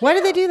 That's not cute. Why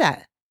do they do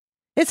that?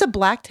 It's a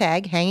black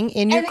tag hanging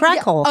in your And crack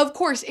hole. Of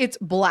course, it's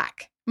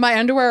black. My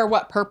underwear are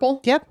what,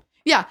 purple? Yep.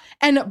 Yeah.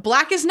 And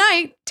black as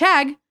night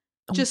tag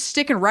just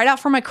sticking right out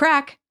from my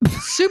crack.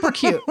 Super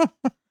cute.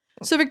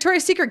 So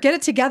Victoria's Secret, get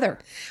it together.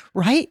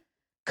 Right?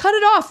 Cut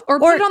it off or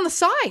put it on the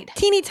side.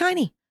 Teeny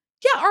tiny.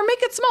 Yeah, or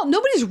make it small.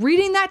 Nobody's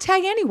reading that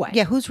tag anyway.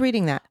 Yeah, who's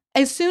reading that?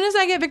 As soon as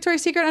I get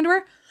Victoria's Secret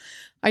underwear,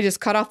 I just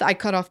cut off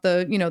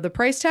the the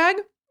price tag.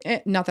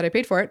 Not that I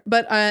paid for it,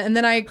 but and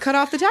then I cut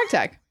off the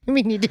tag. I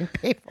mean, you didn't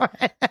pay for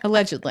it.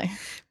 Allegedly.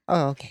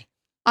 Oh, okay.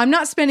 I'm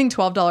not spending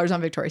 $12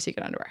 on Victoria's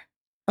Secret underwear.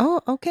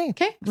 Oh, okay.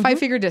 Okay?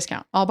 5-figure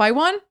discount. I'll buy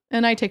one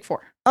and I take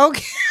 4.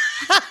 Okay.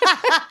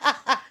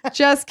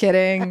 Just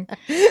kidding.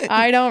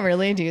 I don't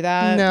really do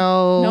that.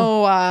 No.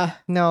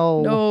 No.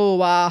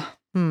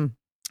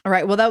 All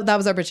right. Well, that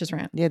was our bitches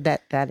rant. Yeah,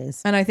 that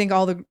is. And I think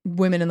all the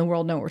women in the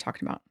world know what we're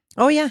talking about.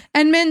 Oh, yeah.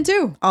 And men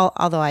too.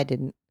 Although I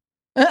didn't.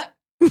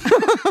 You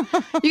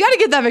got to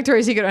get that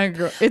Victoria's Secret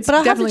underwear. It's But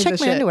I'll have to definitely check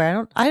the my shit.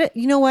 underwear.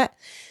 You know what?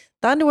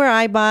 The underwear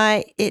I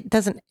buy,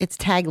 it's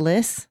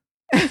tagless.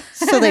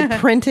 So they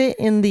print it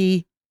in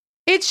the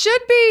It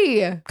should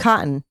be.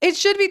 cotton. It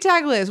should be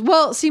tagless.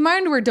 Well, see, my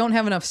underwear don't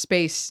have enough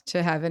space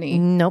to have any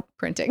Nope.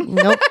 printing.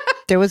 Nope.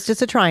 There was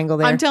just a triangle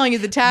there. I'm telling you,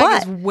 the tag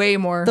But is way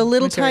more. the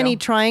little material. tiny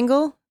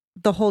triangle,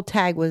 the whole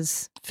tag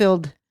was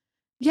filled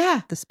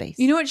Yeah. the space.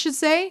 You know what it should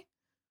say?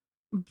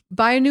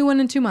 Buy a new one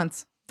in 2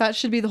 months. That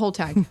should be the whole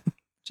tag.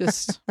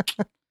 Just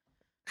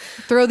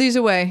throw these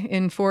away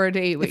in 4 to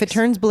 8 weeks. if it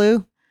turns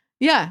blue,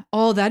 yeah.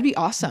 Oh, that'd be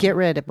awesome. get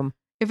rid of them.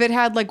 If it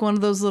had like one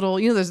of those little,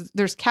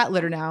 there's cat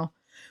litter now,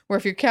 where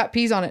if your cat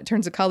pees on it, it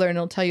turns a color and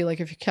it'll tell you like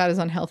if your cat is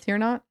unhealthy or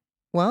not.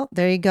 Well,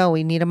 there you go.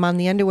 We need them on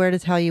the underwear to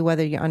tell you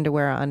whether your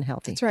underwear are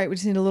unhealthy. That's right. We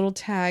just need a little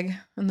tag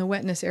in the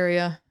wetness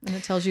area, and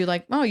it tells you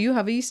like, oh, you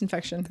have a yeast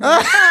infection.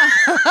 Oh,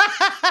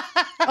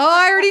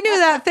 I already knew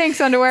that. Thanks,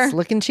 underwear. It's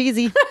looking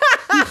cheesy.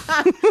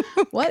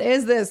 What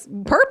is this?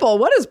 Purple.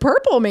 What does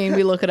purple mean?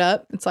 We look it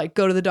up. It's like,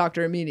 go to the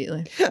doctor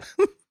immediately.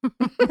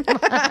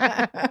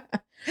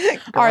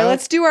 All right,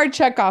 let's do our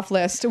checkoff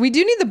list. We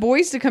do need the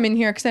boys to come in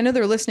here because I know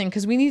they're listening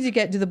because we need to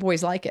get, do the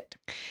boys like it?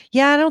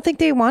 Yeah, I don't think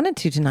they wanted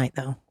to tonight,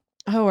 though.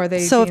 Oh, are they?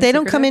 So if being they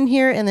don't come secretive? in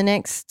here in the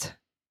next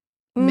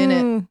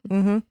Minute.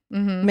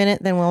 Mm-hmm.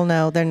 minute, then we'll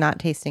know they're not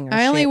tasting our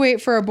I only shit.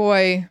 wait for a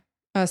boy,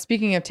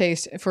 speaking of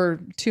taste, for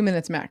 2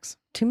 minutes max.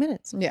 2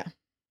 minutes. Yeah.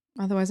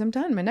 Otherwise, I'm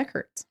done. My neck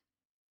hurts.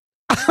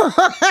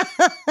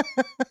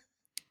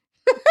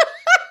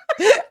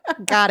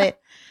 Got it.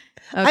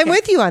 Okay. I'm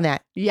with you on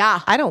that.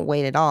 Yeah. I don't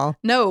wait at all.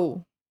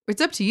 No,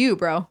 it's up to you,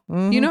 bro.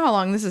 Mhm. You know how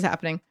long this is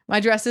happening. My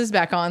dress is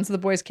back on, so the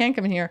boys can't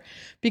come in here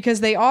because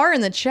they are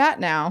in the chat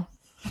now.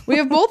 We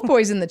have both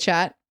boys in the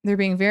chat. They're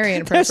being very They're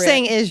inappropriate.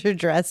 saying, is your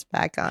dress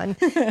back on?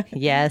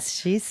 Yes,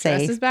 she's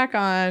Dress safe. is back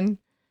on.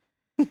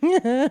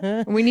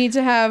 We need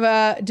to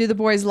have, do the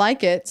boys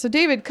like it? So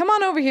David, come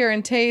on over here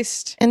and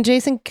taste. And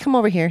Jason, come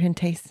over here and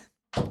taste.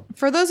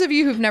 For those of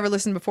you who've never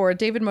listened before,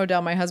 David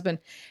Modell, my husband,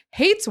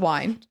 hates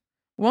wine,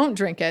 won't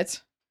drink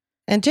it.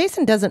 And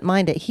Jason doesn't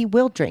mind it. He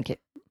will drink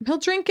it. He'll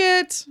drink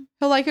it.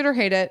 He'll like it or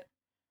hate it.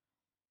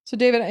 So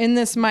David, in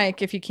this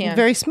mic, if you can.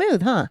 Very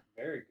smooth, huh?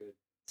 Very good.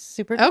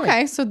 Super good.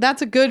 Okay, so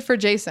that's a good for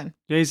Jason.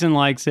 Jason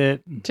likes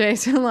it.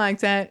 Jason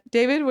likes it.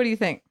 David, what do you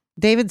think?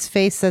 David's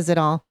face says it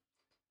all.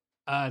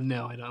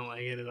 No, I don't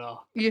like it at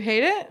all. You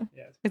hate it?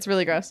 Yeah. It's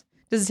really gross.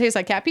 Does it taste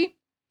like cat pee?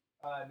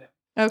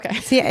 No. Okay.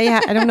 See, yeah,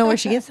 I don't know where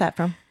she gets that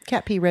from.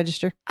 Cat pee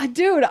register.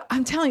 Dude,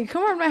 I'm telling you,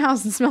 come over to my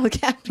house and smell the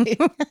cat pee.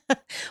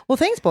 Well,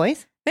 thanks,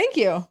 boys. Thank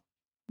you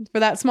for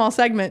that small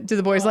segment. Do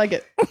the boys like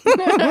it?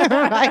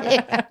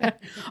 Right.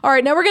 All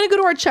right, now we're going to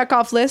go to our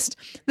checkoff list.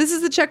 This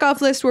is the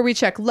checkoff list where we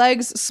check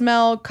legs,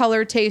 smell,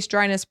 color, taste,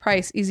 dryness,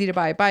 price, easy to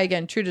buy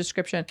again, true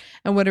description,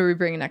 and what are we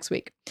bringing next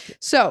week?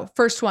 So,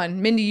 first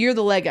one, Mindy, you're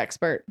the leg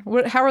expert.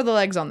 How are the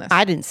legs on this?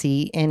 I didn't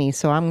see any,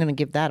 so I'm going to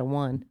give that a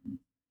 1.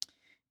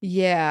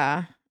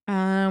 Yeah.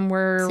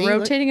 We're See,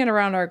 rotating it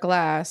around our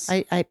glass.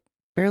 I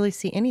barely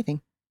see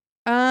anything.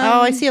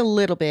 I see a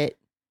little bit.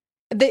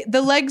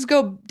 The legs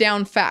go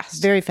down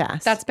fast. Very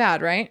fast. That's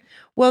bad, right?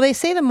 Well, they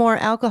say the more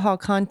alcohol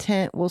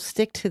content will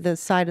stick to the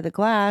side of the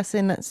glass,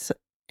 and it's,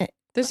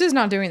 This is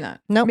not doing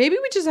that. Nope. Maybe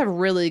we just have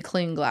really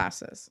clean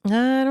glasses. I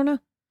don't know.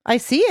 I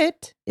see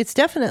it. It's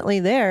definitely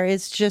there.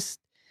 It's just,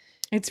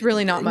 It's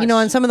really not much. you know,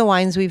 on some of the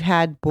wines we've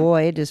had,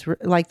 boy, it just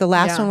like the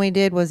last Yeah. one we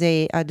did was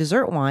a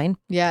dessert wine,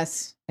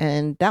 Yes.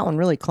 and that one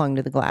really clung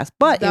to the glass,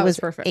 but That it was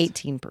was perfect.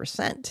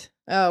 18%.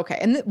 Oh, okay.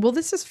 And well,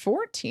 this is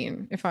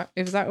 14.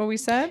 Is that what we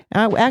said?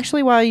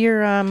 Actually, while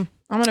you're I'm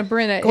gonna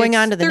bring it. Going It's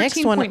on to the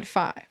next one.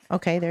 13.5.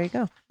 okay, there you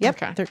go.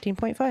 Yep, Okay.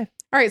 13.5. All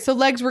right. So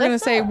legs, we're gonna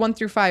That's say not- 1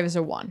 through 5 is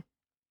a 1.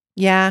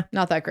 Yeah,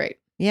 Not that great.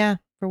 yeah,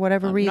 for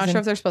whatever I'm reason. not sure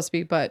if they're supposed to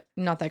be, but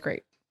not that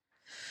great.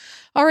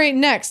 All right.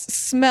 Next,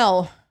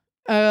 smell.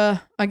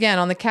 Again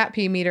on the cat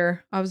pee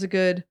meter, I was a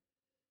good.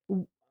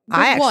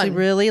 I actually one.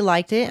 really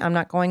liked it. I'm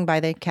not going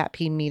by the cat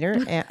pee meter,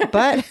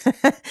 but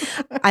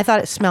I thought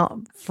it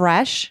smelled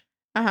fresh.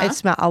 Uh-huh. It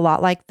smelled a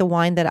lot like the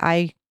wine that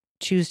I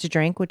choose to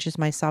drink, which is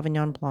my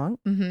Sauvignon Blanc.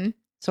 Mm-hmm.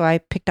 So I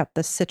picked up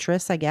the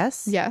citrus, I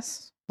guess.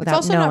 Yes. Without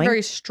It's also not knowing.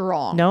 very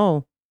strong.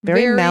 No,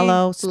 very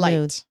mellow,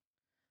 smooth.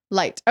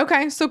 Light.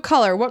 Okay. So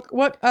color. What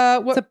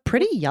It's a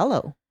pretty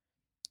yellow.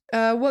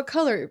 what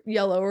color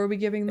yellow are we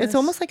giving this? It's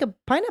almost like a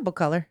pineapple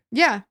color.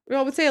 Yeah.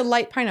 Well, I would say a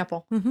light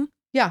pineapple. Mm-hmm.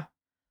 Yeah.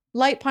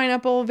 Light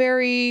pineapple,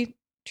 very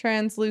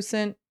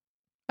translucent.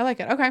 I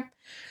like it. Okay.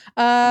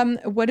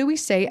 What do we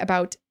say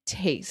about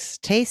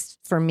taste? Taste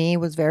for me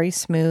was very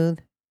smooth.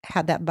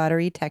 Had that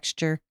buttery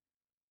texture.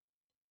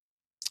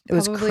 It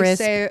was Probably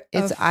crisp. say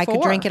a I could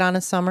 4. drink it on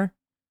a summer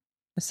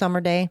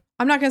day.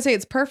 I'm not gonna say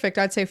it's perfect.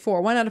 I'd say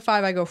 4. 1 out of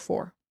 5, I go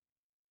 4.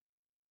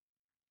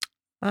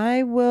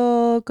 I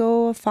will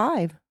go a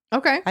 5.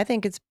 Okay. I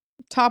think it's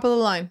Top of the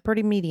line.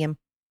 pretty medium.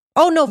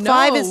 Oh no,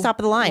 5 is No, top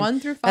of the line. 1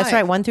 through 5. That's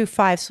right, 1 through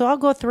 5. So I'll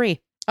go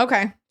 3.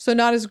 Okay. So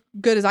not as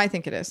good as I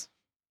think it is.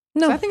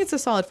 No, So I think it's a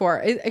solid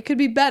 4. It could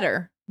be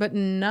better, but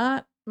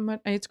not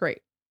much. It's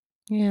great.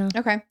 yeah,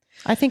 Okay.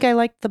 I think I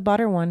like the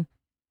butter one.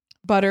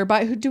 Butter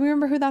by who? Do we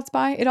remember who that's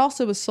by? It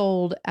also was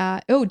sold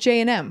at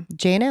J&M.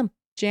 J&M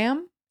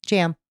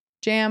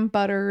Jam,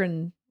 butter,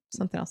 and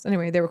something else.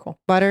 Anyway, they were cool.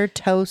 butter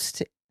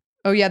toast.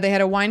 Oh yeah, they had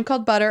a wine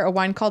called Butter, a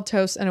wine called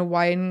Toast, and a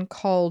wine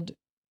called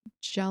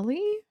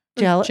Jelly.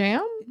 Or Jell-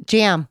 Jam.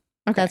 Jam.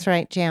 Okay, That's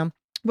right, jam.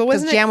 But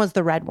Because wasn't jam it? was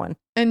the red one.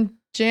 And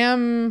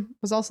Jam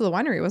was also the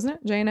winery, wasn't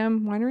it?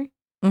 J&M Winery.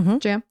 Mm-hmm.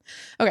 Jam.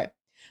 Okay.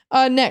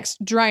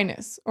 Next,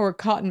 dryness or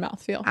cotton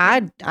mouthfeel.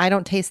 I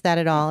don't taste that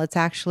at all. It's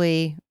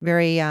actually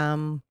very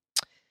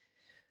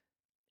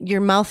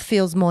your mouth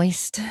feels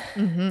moist.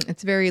 Mhm.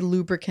 It's very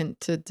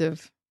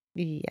lubricantive.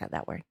 Yeah,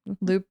 that word.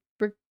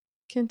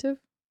 Lubricantive?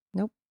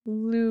 Nope.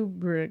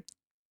 Lubricant.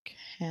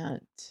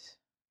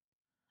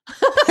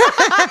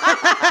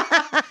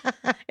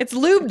 It's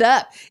lubed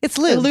up. It's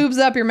It lubed. lubes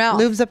up your mouth.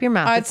 Lubes up your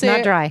mouth. I'd It's say-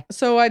 not dry.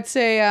 So I'd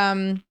say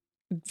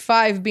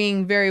 5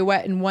 being very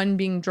wet and 1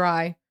 being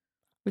dry.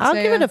 Would I'll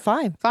say, give it a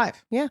 5.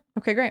 5. Yeah.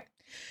 Okay, great.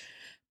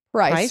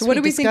 Price. Price, What we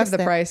do we think of discussed the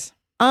that. price?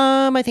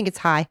 I think it's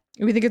high.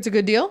 We think it's a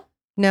good deal?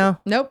 No,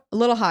 Nope. A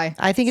little high.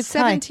 I think it's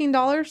high.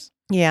 $17.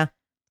 Yeah.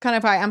 Kind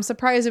of high. I'm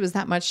surprised it was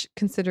that much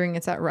considering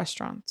it's at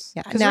restaurants.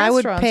 Yeah. 'Cause Now I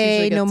would restaurants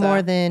pay usually no gets more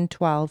a- than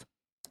 12.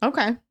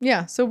 Okay.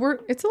 Yeah. So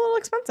it's a little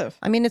expensive.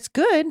 I mean, it's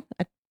good,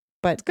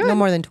 but no good.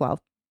 more than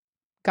 12.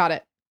 Got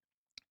it.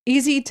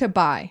 Easy to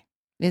buy.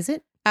 Is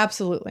it?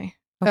 Absolutely.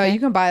 Okay. You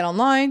can buy it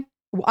online.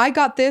 I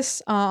got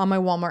this on my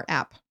Walmart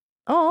app.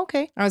 Oh,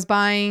 okay. I was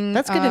buying.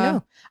 That's good to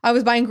know. I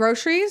was buying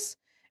groceries,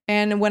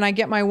 and when I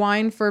get my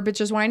wine for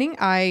Bitches Whining,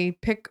 I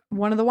pick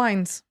one of the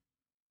wines.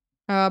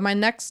 My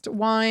next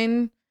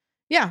wine,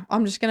 yeah,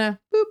 I'm just gonna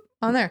boop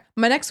on there.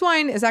 My next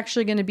wine is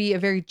actually going to be a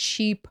very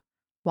cheap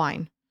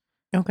wine,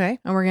 Okay.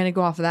 and we're gonna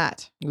go off of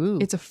that. Ooh.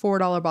 It's a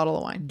 $4 bottle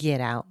of wine.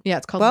 Get out. Yeah,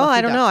 it's called. Well, Lucky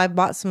I don't Duck. know. I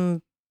bought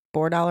some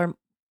 $4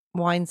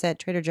 wines at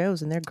Trader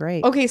Joe's and they're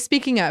great. Okay,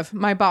 speaking of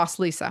my boss,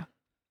 Lisa,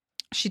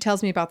 she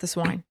tells me about this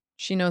wine.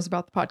 She knows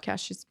about the podcast.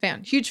 She's a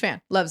fan, huge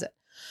fan, loves it.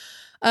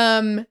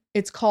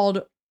 It's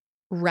called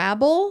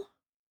Rabble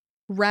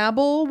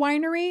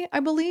Winery, I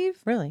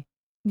believe. Really?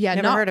 Yeah,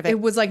 Never heard of it.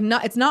 It was like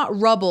it's not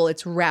Rubble,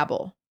 it's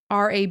Rabble.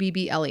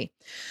 Rabble.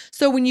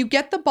 So when you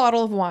get the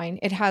bottle of wine,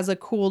 it has a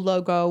cool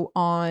logo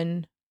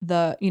on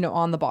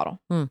on the bottle.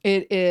 Hmm.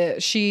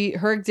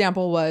 Her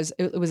example was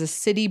it was a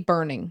city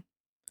burning.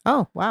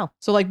 Oh, wow.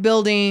 So like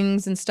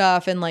buildings and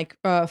stuff and like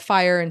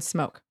fire and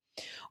smoke.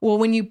 Well,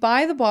 when you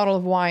buy the bottle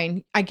of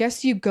wine, I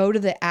guess you go to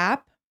the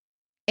app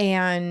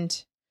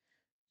and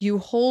you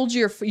go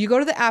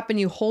to the app and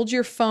you hold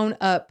your phone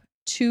up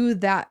to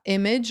that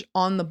image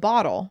on the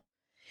bottle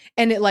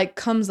and it like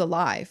comes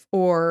alive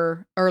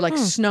or like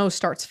snow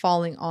starts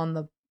falling on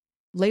the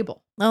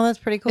label. Oh, that's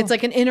pretty cool. It's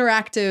like an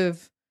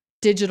interactive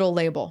digital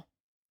label.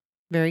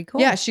 Very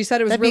cool. Yeah, she said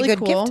it was That'd be a really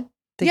good cool. gift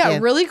Yeah,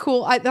 give. really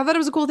cool. I thought it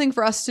was a cool thing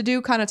for us to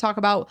do, kind of talk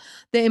about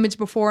the image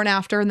before and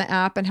after in the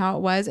app and how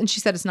it was. And she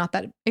said it's not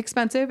that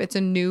expensive. It's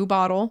a new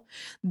bottle.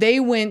 They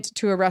went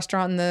to a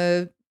restaurant and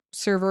the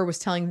server was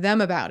telling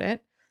them about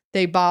it.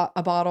 They bought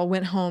a bottle,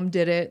 went home,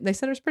 did it. They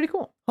said it was pretty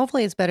cool.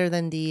 Hopefully it's better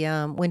than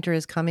the winter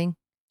is coming.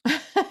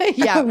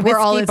 Yeah, where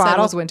all Whiskey it said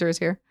bottle. was winter is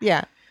here.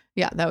 Yeah.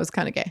 Yeah, that was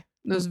kind of gay.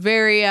 It was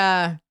very,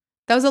 that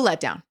was a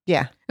letdown.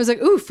 Yeah. It was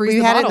like, ooh, freeze We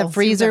the had bottle. it in the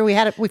freezer.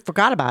 We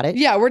forgot about it.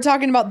 Yeah, we're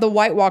talking about the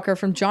White Walker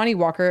from Johnny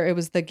Walker. It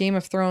was the Game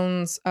of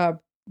Thrones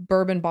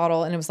bourbon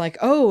bottle. And it was like,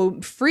 oh,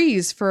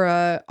 freeze for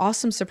a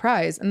awesome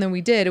surprise. And then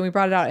we did, and we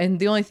brought it out. And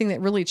the only thing that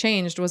really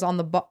changed was on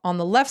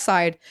the left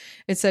side,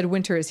 it said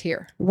winter is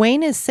here.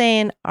 Wayne is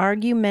saying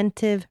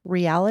argumentative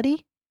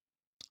reality.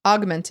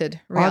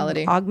 Augmented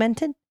reality.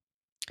 Augmented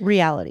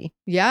reality.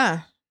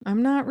 Yeah.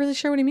 I'm not really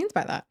sure what he means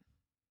by that.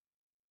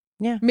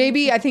 Yeah.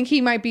 Maybe I think he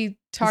might be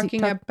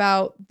talking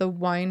about the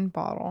wine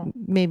bottle.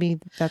 Maybe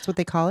that's what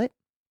they call it.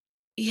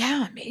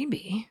 Yeah,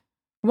 maybe.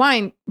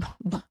 Wine.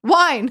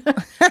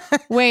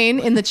 Wayne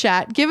in the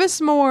chat. Give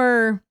us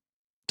more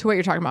to what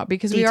you're talking about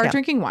because we are Detail.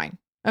 drinking wine.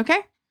 Okay?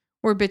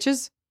 We're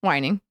bitches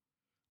whining.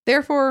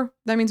 Therefore,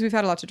 that means we've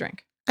had a lot to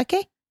drink.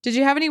 Okay. Did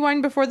you have any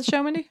wine before the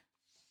show, Mindy?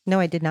 No,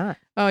 I did not.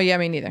 Oh, yeah,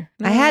 me neither.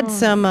 I had No.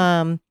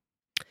 some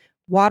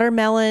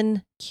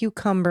watermelon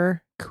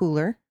cucumber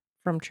cooler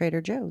from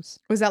Trader Joe's.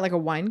 Was that like a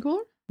wine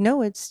cooler?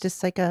 No, it's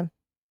just like a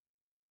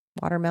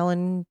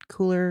watermelon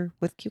cooler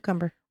with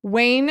cucumber.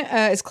 Wayne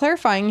is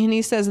clarifying and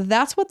he says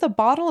that's what the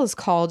bottle is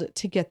called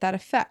to get that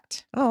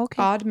effect. Oh,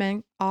 okay.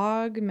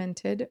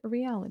 Augmented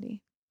reality.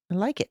 I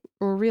like it.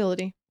 Or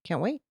reality. Can't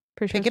wait.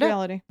 Pretty sure Pick it's it up.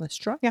 reality. Let's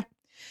try. Yeah.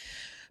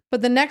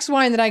 But the next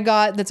wine that I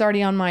got that's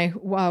already on my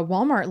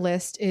Walmart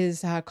list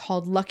is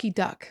called Lucky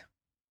Duck.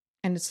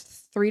 And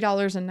it's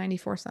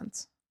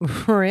 $3.94.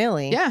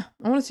 Really? Yeah.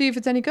 I want to see if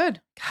it's any good.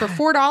 For God.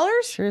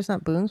 $4? Sure, it's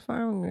not Boone's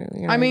Farm.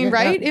 You I mean, getting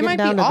right? down- It might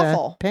getting be down to the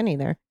awful. penny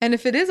there. And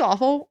if it is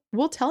awful,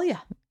 we'll tell you.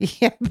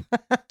 Yeah.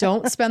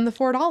 Don't spend the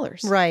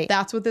 $4. Right.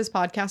 That's what this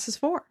podcast is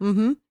for.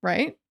 Mm-hmm.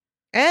 Right?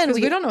 And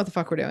Because we don't know what the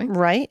fuck we're doing.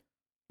 Right.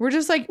 We're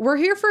just like, we're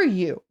here for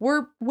you.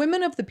 We're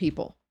women of the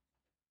people.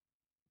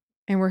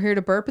 And we're here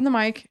to burp in the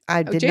mic.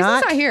 I did Jason's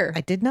not. not here.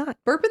 I did not.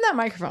 Burp in that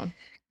microphone.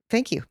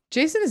 Thank you.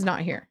 Jason is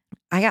not here.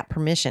 I got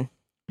permission.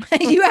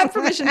 You have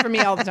permission from me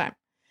all the time.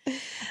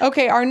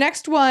 Okay, our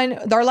next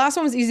one, our last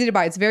one was easy to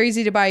buy. It's very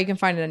easy to buy. You can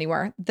find it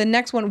anywhere. The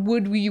next one,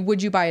 would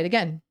you buy it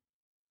again?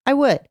 I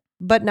would,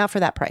 but not for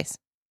that price.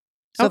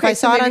 So if I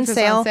saw it maybe on if it's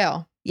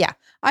sale, yeah.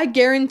 I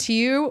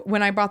guarantee you,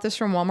 when I bought this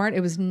from Walmart, it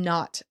was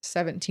not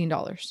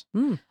 $17.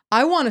 Mm.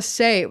 I want to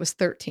say it was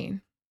 $13. See,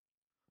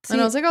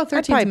 And I was like, oh, I'd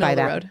 13 probably is middle buy of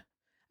the that. road.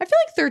 I feel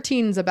like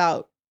 13 is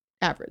about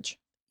average.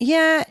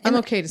 Yeah. I'm and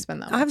okay to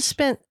spend that much. I've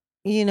spent,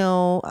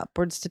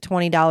 upwards to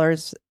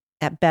 $20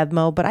 at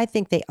Bevmo, but I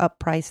think they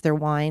upprice their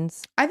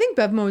wines. I think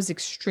Bevmo is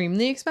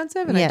extremely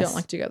expensive, and I Yes. don't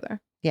like to go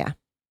there. Yeah.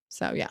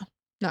 So, yeah,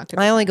 not good.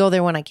 I only go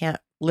there when I can't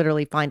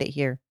literally find it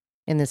here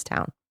in this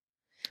town.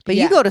 But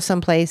Yeah. you go to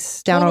some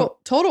place down.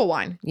 Total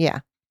Wine. Yeah.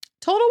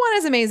 Total Wine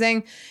is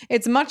amazing.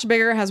 It's much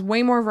bigger, has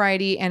way more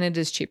variety, and it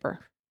is cheaper.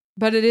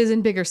 But it is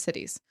in bigger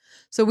cities.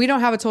 So we don't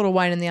have a Total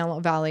Wine in the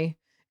Antelope Valley,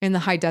 in the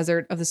high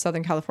desert of the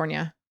Southern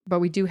California, but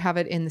we do have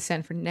it in the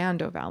San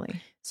Fernando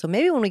Valley. So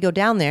maybe when we go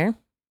down there,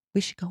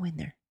 we should go in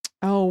there.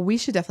 Oh, we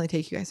should definitely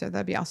take you guys there.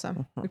 That'd be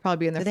awesome. We'd probably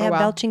be in there Do they for a have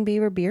while. Belching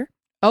Beaver beer?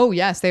 Oh,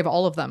 yes. They have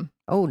all of them.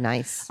 Oh,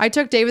 nice. I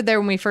took David there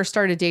when we first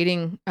started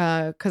dating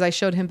because I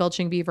showed him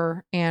Belching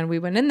Beaver, and we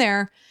went in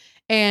there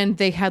and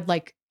they had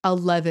like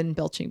 11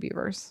 Belching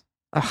Beavers.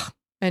 Ugh.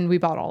 And we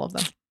bought all of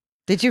them.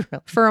 Did you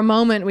really? For a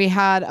moment, we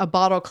had a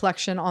bottle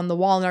collection on the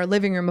wall in our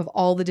living room of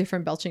all the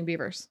different Belching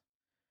Beavers.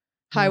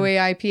 Highway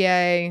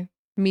IPA,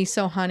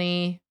 miso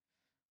honey,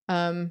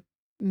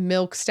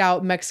 milk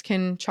stout,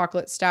 Mexican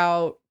chocolate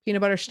stout,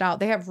 peanut butter stout.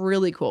 They have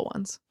really cool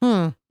ones.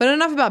 But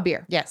enough about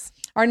beer. Yes.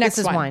 Our next This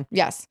is one. wine.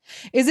 Yes.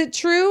 Is it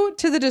true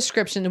to the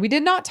description? We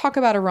did not talk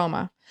about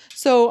aroma.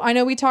 So I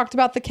know we talked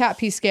about the cat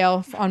pee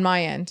scale on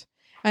my end.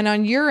 And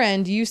on your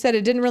end, you said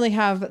it didn't really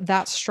have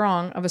that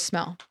strong of a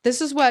smell.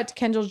 This is what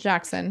Kendall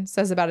Jackson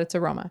says about its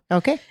aroma.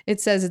 Okay.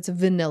 It says it's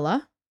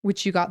vanilla,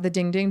 which you got the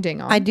ding, ding, ding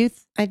on. I do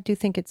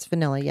think it's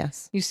vanilla.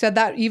 Yes. You said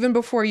that even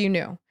before you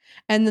knew.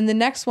 And then the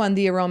next one,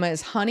 the aroma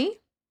is honey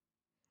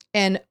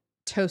and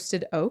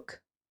toasted oak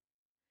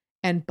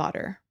and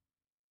butter.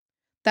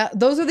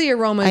 Those are the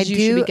aromas you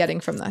should be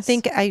getting from this.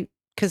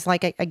 Because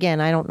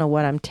again, I don't know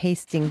what I'm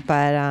tasting,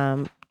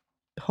 but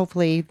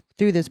hopefully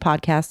through this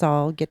podcast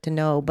I'll get to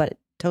know. But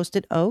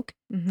toasted oak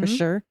for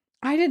sure.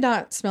 I did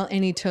not smell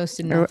any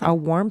toasted Or nothing. a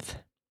warmth.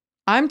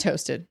 I'm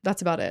toasted.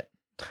 That's about it.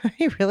 Are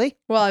you really?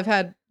 Well, I've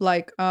had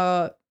like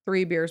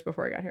 3 beers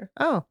before I got here.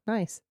 Oh,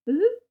 nice.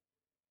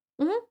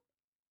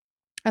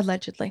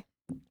 Allegedly.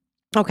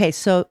 Okay,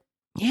 so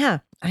yeah,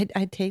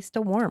 I taste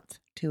a warmth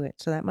to it.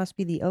 So that must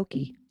be the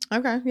oaky.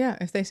 Okay, yeah,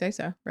 if they say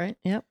so, right?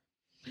 Yep.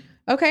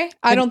 Okay,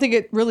 I don't think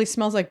it really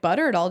smells like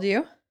butter at all, do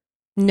you?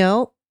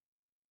 No,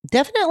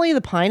 definitely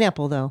the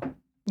pineapple though.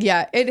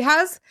 Yeah, it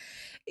has.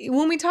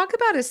 When we talk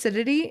about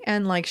acidity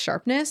and like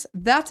sharpness,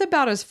 that's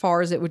about as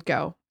far as it would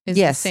go. Is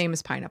Yes. the same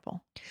as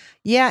pineapple.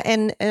 Yeah,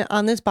 and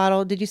on this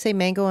bottle, did you say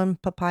mango and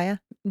papaya?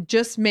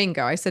 Just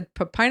mango. I said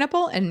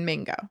pineapple and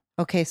mango.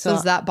 Okay, So so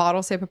does that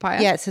bottle say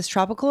papaya? yeah, it says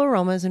tropical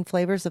aromas and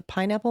flavors of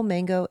pineapple,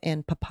 mango,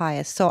 and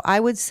papaya. So I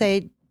would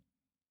say,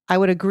 I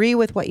would agree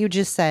with what you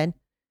just said,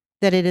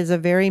 that it is a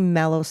very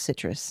mellow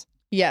citrus.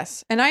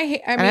 Yes, and I mean,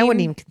 I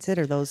wouldn't even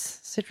consider those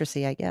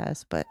citrusy, I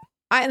guess, but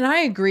I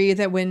agree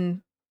that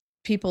when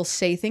people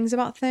say things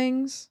about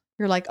things,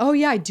 you're like, oh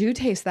yeah, I do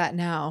taste that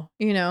now.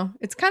 You know,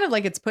 it's kind of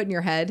like it's put in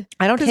your head.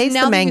 I don't 'Cause taste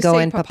now the that you mango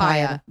say and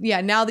papaya.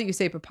 Yeah, now that you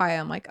say papaya,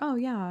 I'm like, oh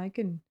yeah, I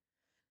can.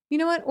 You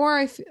know what?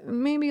 Or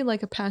maybe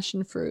like a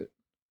passion fruit.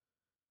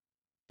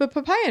 But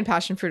papaya and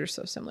passion fruit are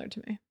so similar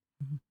to me.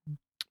 Mm-hmm.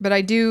 But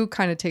I do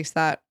kind of taste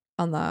that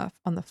on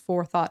the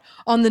forethought,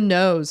 on the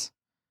nose,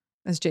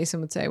 as Jason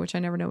would say, which I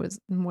never know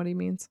what he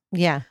means.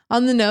 Yeah.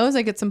 On the nose,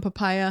 I get some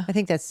papaya. I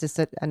think that's just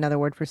another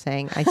word for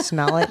saying I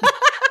smell it.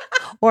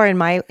 Or in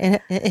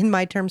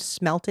my terms,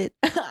 smelt it.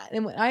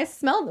 And when I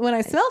smelt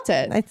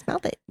it. I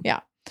smelt it. Yeah.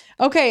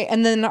 Okay.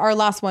 And then our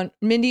last one.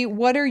 Mindy,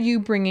 what are you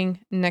bringing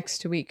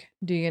next week?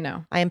 Do you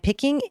know? I am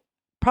picking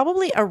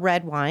probably a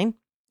red wine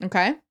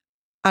Okay.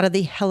 out of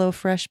the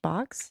HelloFresh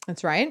box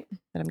That's right.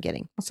 that I'm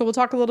getting. So we'll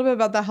talk a little bit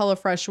about the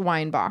HelloFresh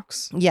wine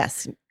box.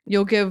 Yes.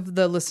 You'll give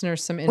the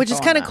listeners some info. Which is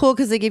on kind of that. cool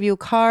because they give you a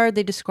card.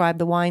 They describe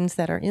the wines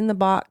that are in the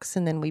box,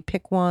 and then we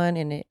pick one.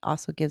 And it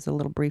also gives a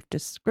little brief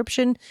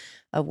description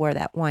of where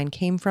that wine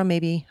came from.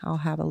 Maybe I'll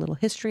have a little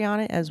history on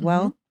it as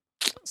well.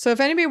 So if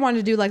anybody wanted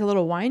to do like a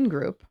little wine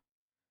group,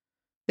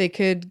 they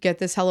could get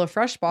this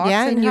HelloFresh box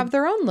Yeah, and and have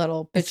their own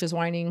little bitches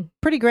whining.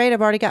 Pretty great.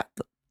 I've already got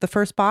the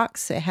first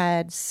box. It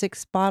had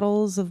 6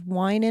 bottles of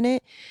wine in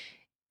it.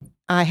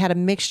 I had a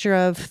mixture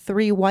of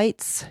 3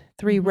 whites,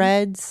 3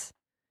 reds,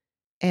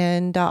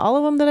 and all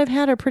of them that I've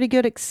had are pretty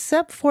good,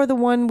 except for the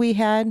one we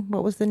had.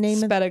 What was the name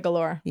of it? Speta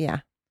galore. Yeah.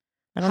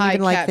 I don't High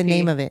even like cat the pee.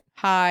 name of it.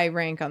 High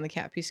rank on the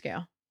cat pee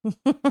scale.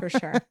 For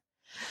sure.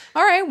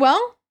 All right.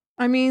 Well,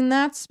 I mean,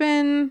 that's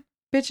been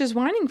bitches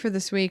whining for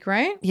this week,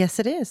 right? Yes,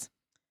 it is.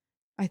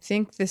 I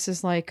think this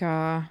is like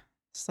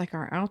it's like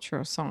our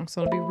outro song,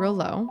 so it'll be real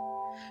low.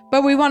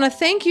 But we want to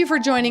thank you for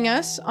joining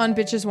us on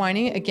Bitches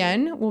Whining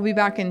again. We'll be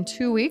back in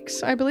 2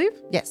 weeks, I believe.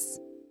 Yes.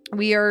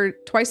 We are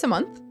twice a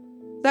month.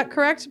 Is that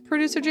correct,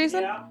 producer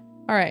Jason? Yeah.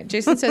 All right.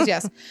 Jason says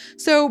yes.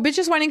 So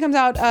Bitches Whining comes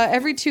out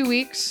every 2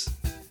 weeks,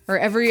 or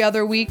every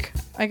other week,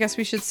 I guess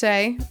we should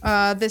say.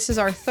 This is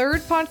our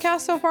 3rd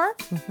podcast so far.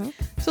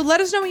 So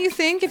let us know what you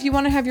think. If you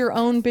want to have your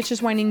own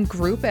Bitches Whining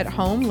group at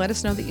home, let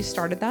us know that you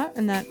started that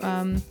and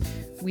that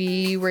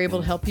we were able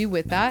to help you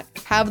with that.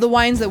 Have the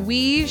wines that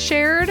we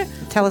shared.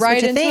 Tell us right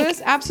what you into think.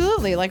 us.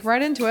 Absolutely. Like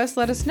right into us.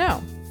 Let us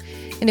know.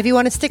 And if you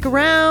want to stick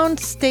around,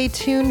 stay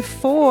tuned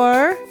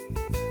for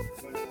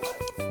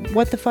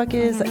What the Fuck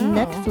is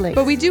Netflix.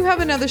 But we do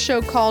have another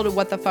show called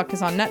What the Fuck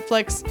is on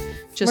Netflix.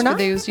 Just We're for not?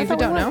 those of you I who thought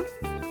don't we know. were.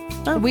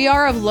 Oh. We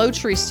are of Low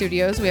Tree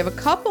Studios. We have a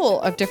couple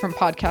of different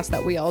podcasts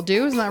that we all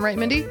do. Isn't that right,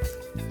 Mindy?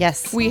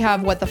 Yes. We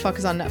have What the Fuck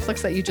is on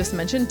Netflix that you just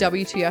mentioned.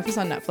 WTF is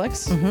on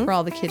Netflix for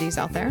all the kiddies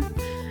out there.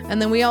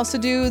 And then we also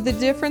do The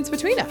Difference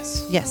Between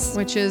Us. Yes.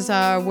 Which is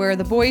where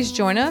the boys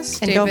join us.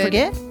 And don't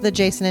forget the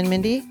Jason and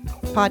Mindy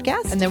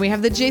podcast. And then we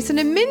have the Jason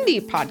and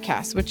Mindy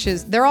podcast, which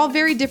is, they're all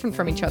very different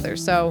from each other.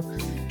 So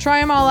try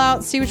them all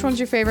out. See which one's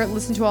your favorite.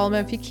 Listen to all of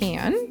them if you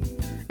can.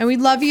 And we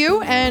love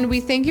you. And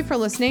we thank you for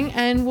listening.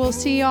 And we'll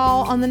see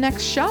y'all on the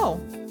next show.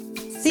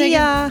 See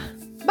ya.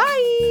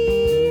 Bye.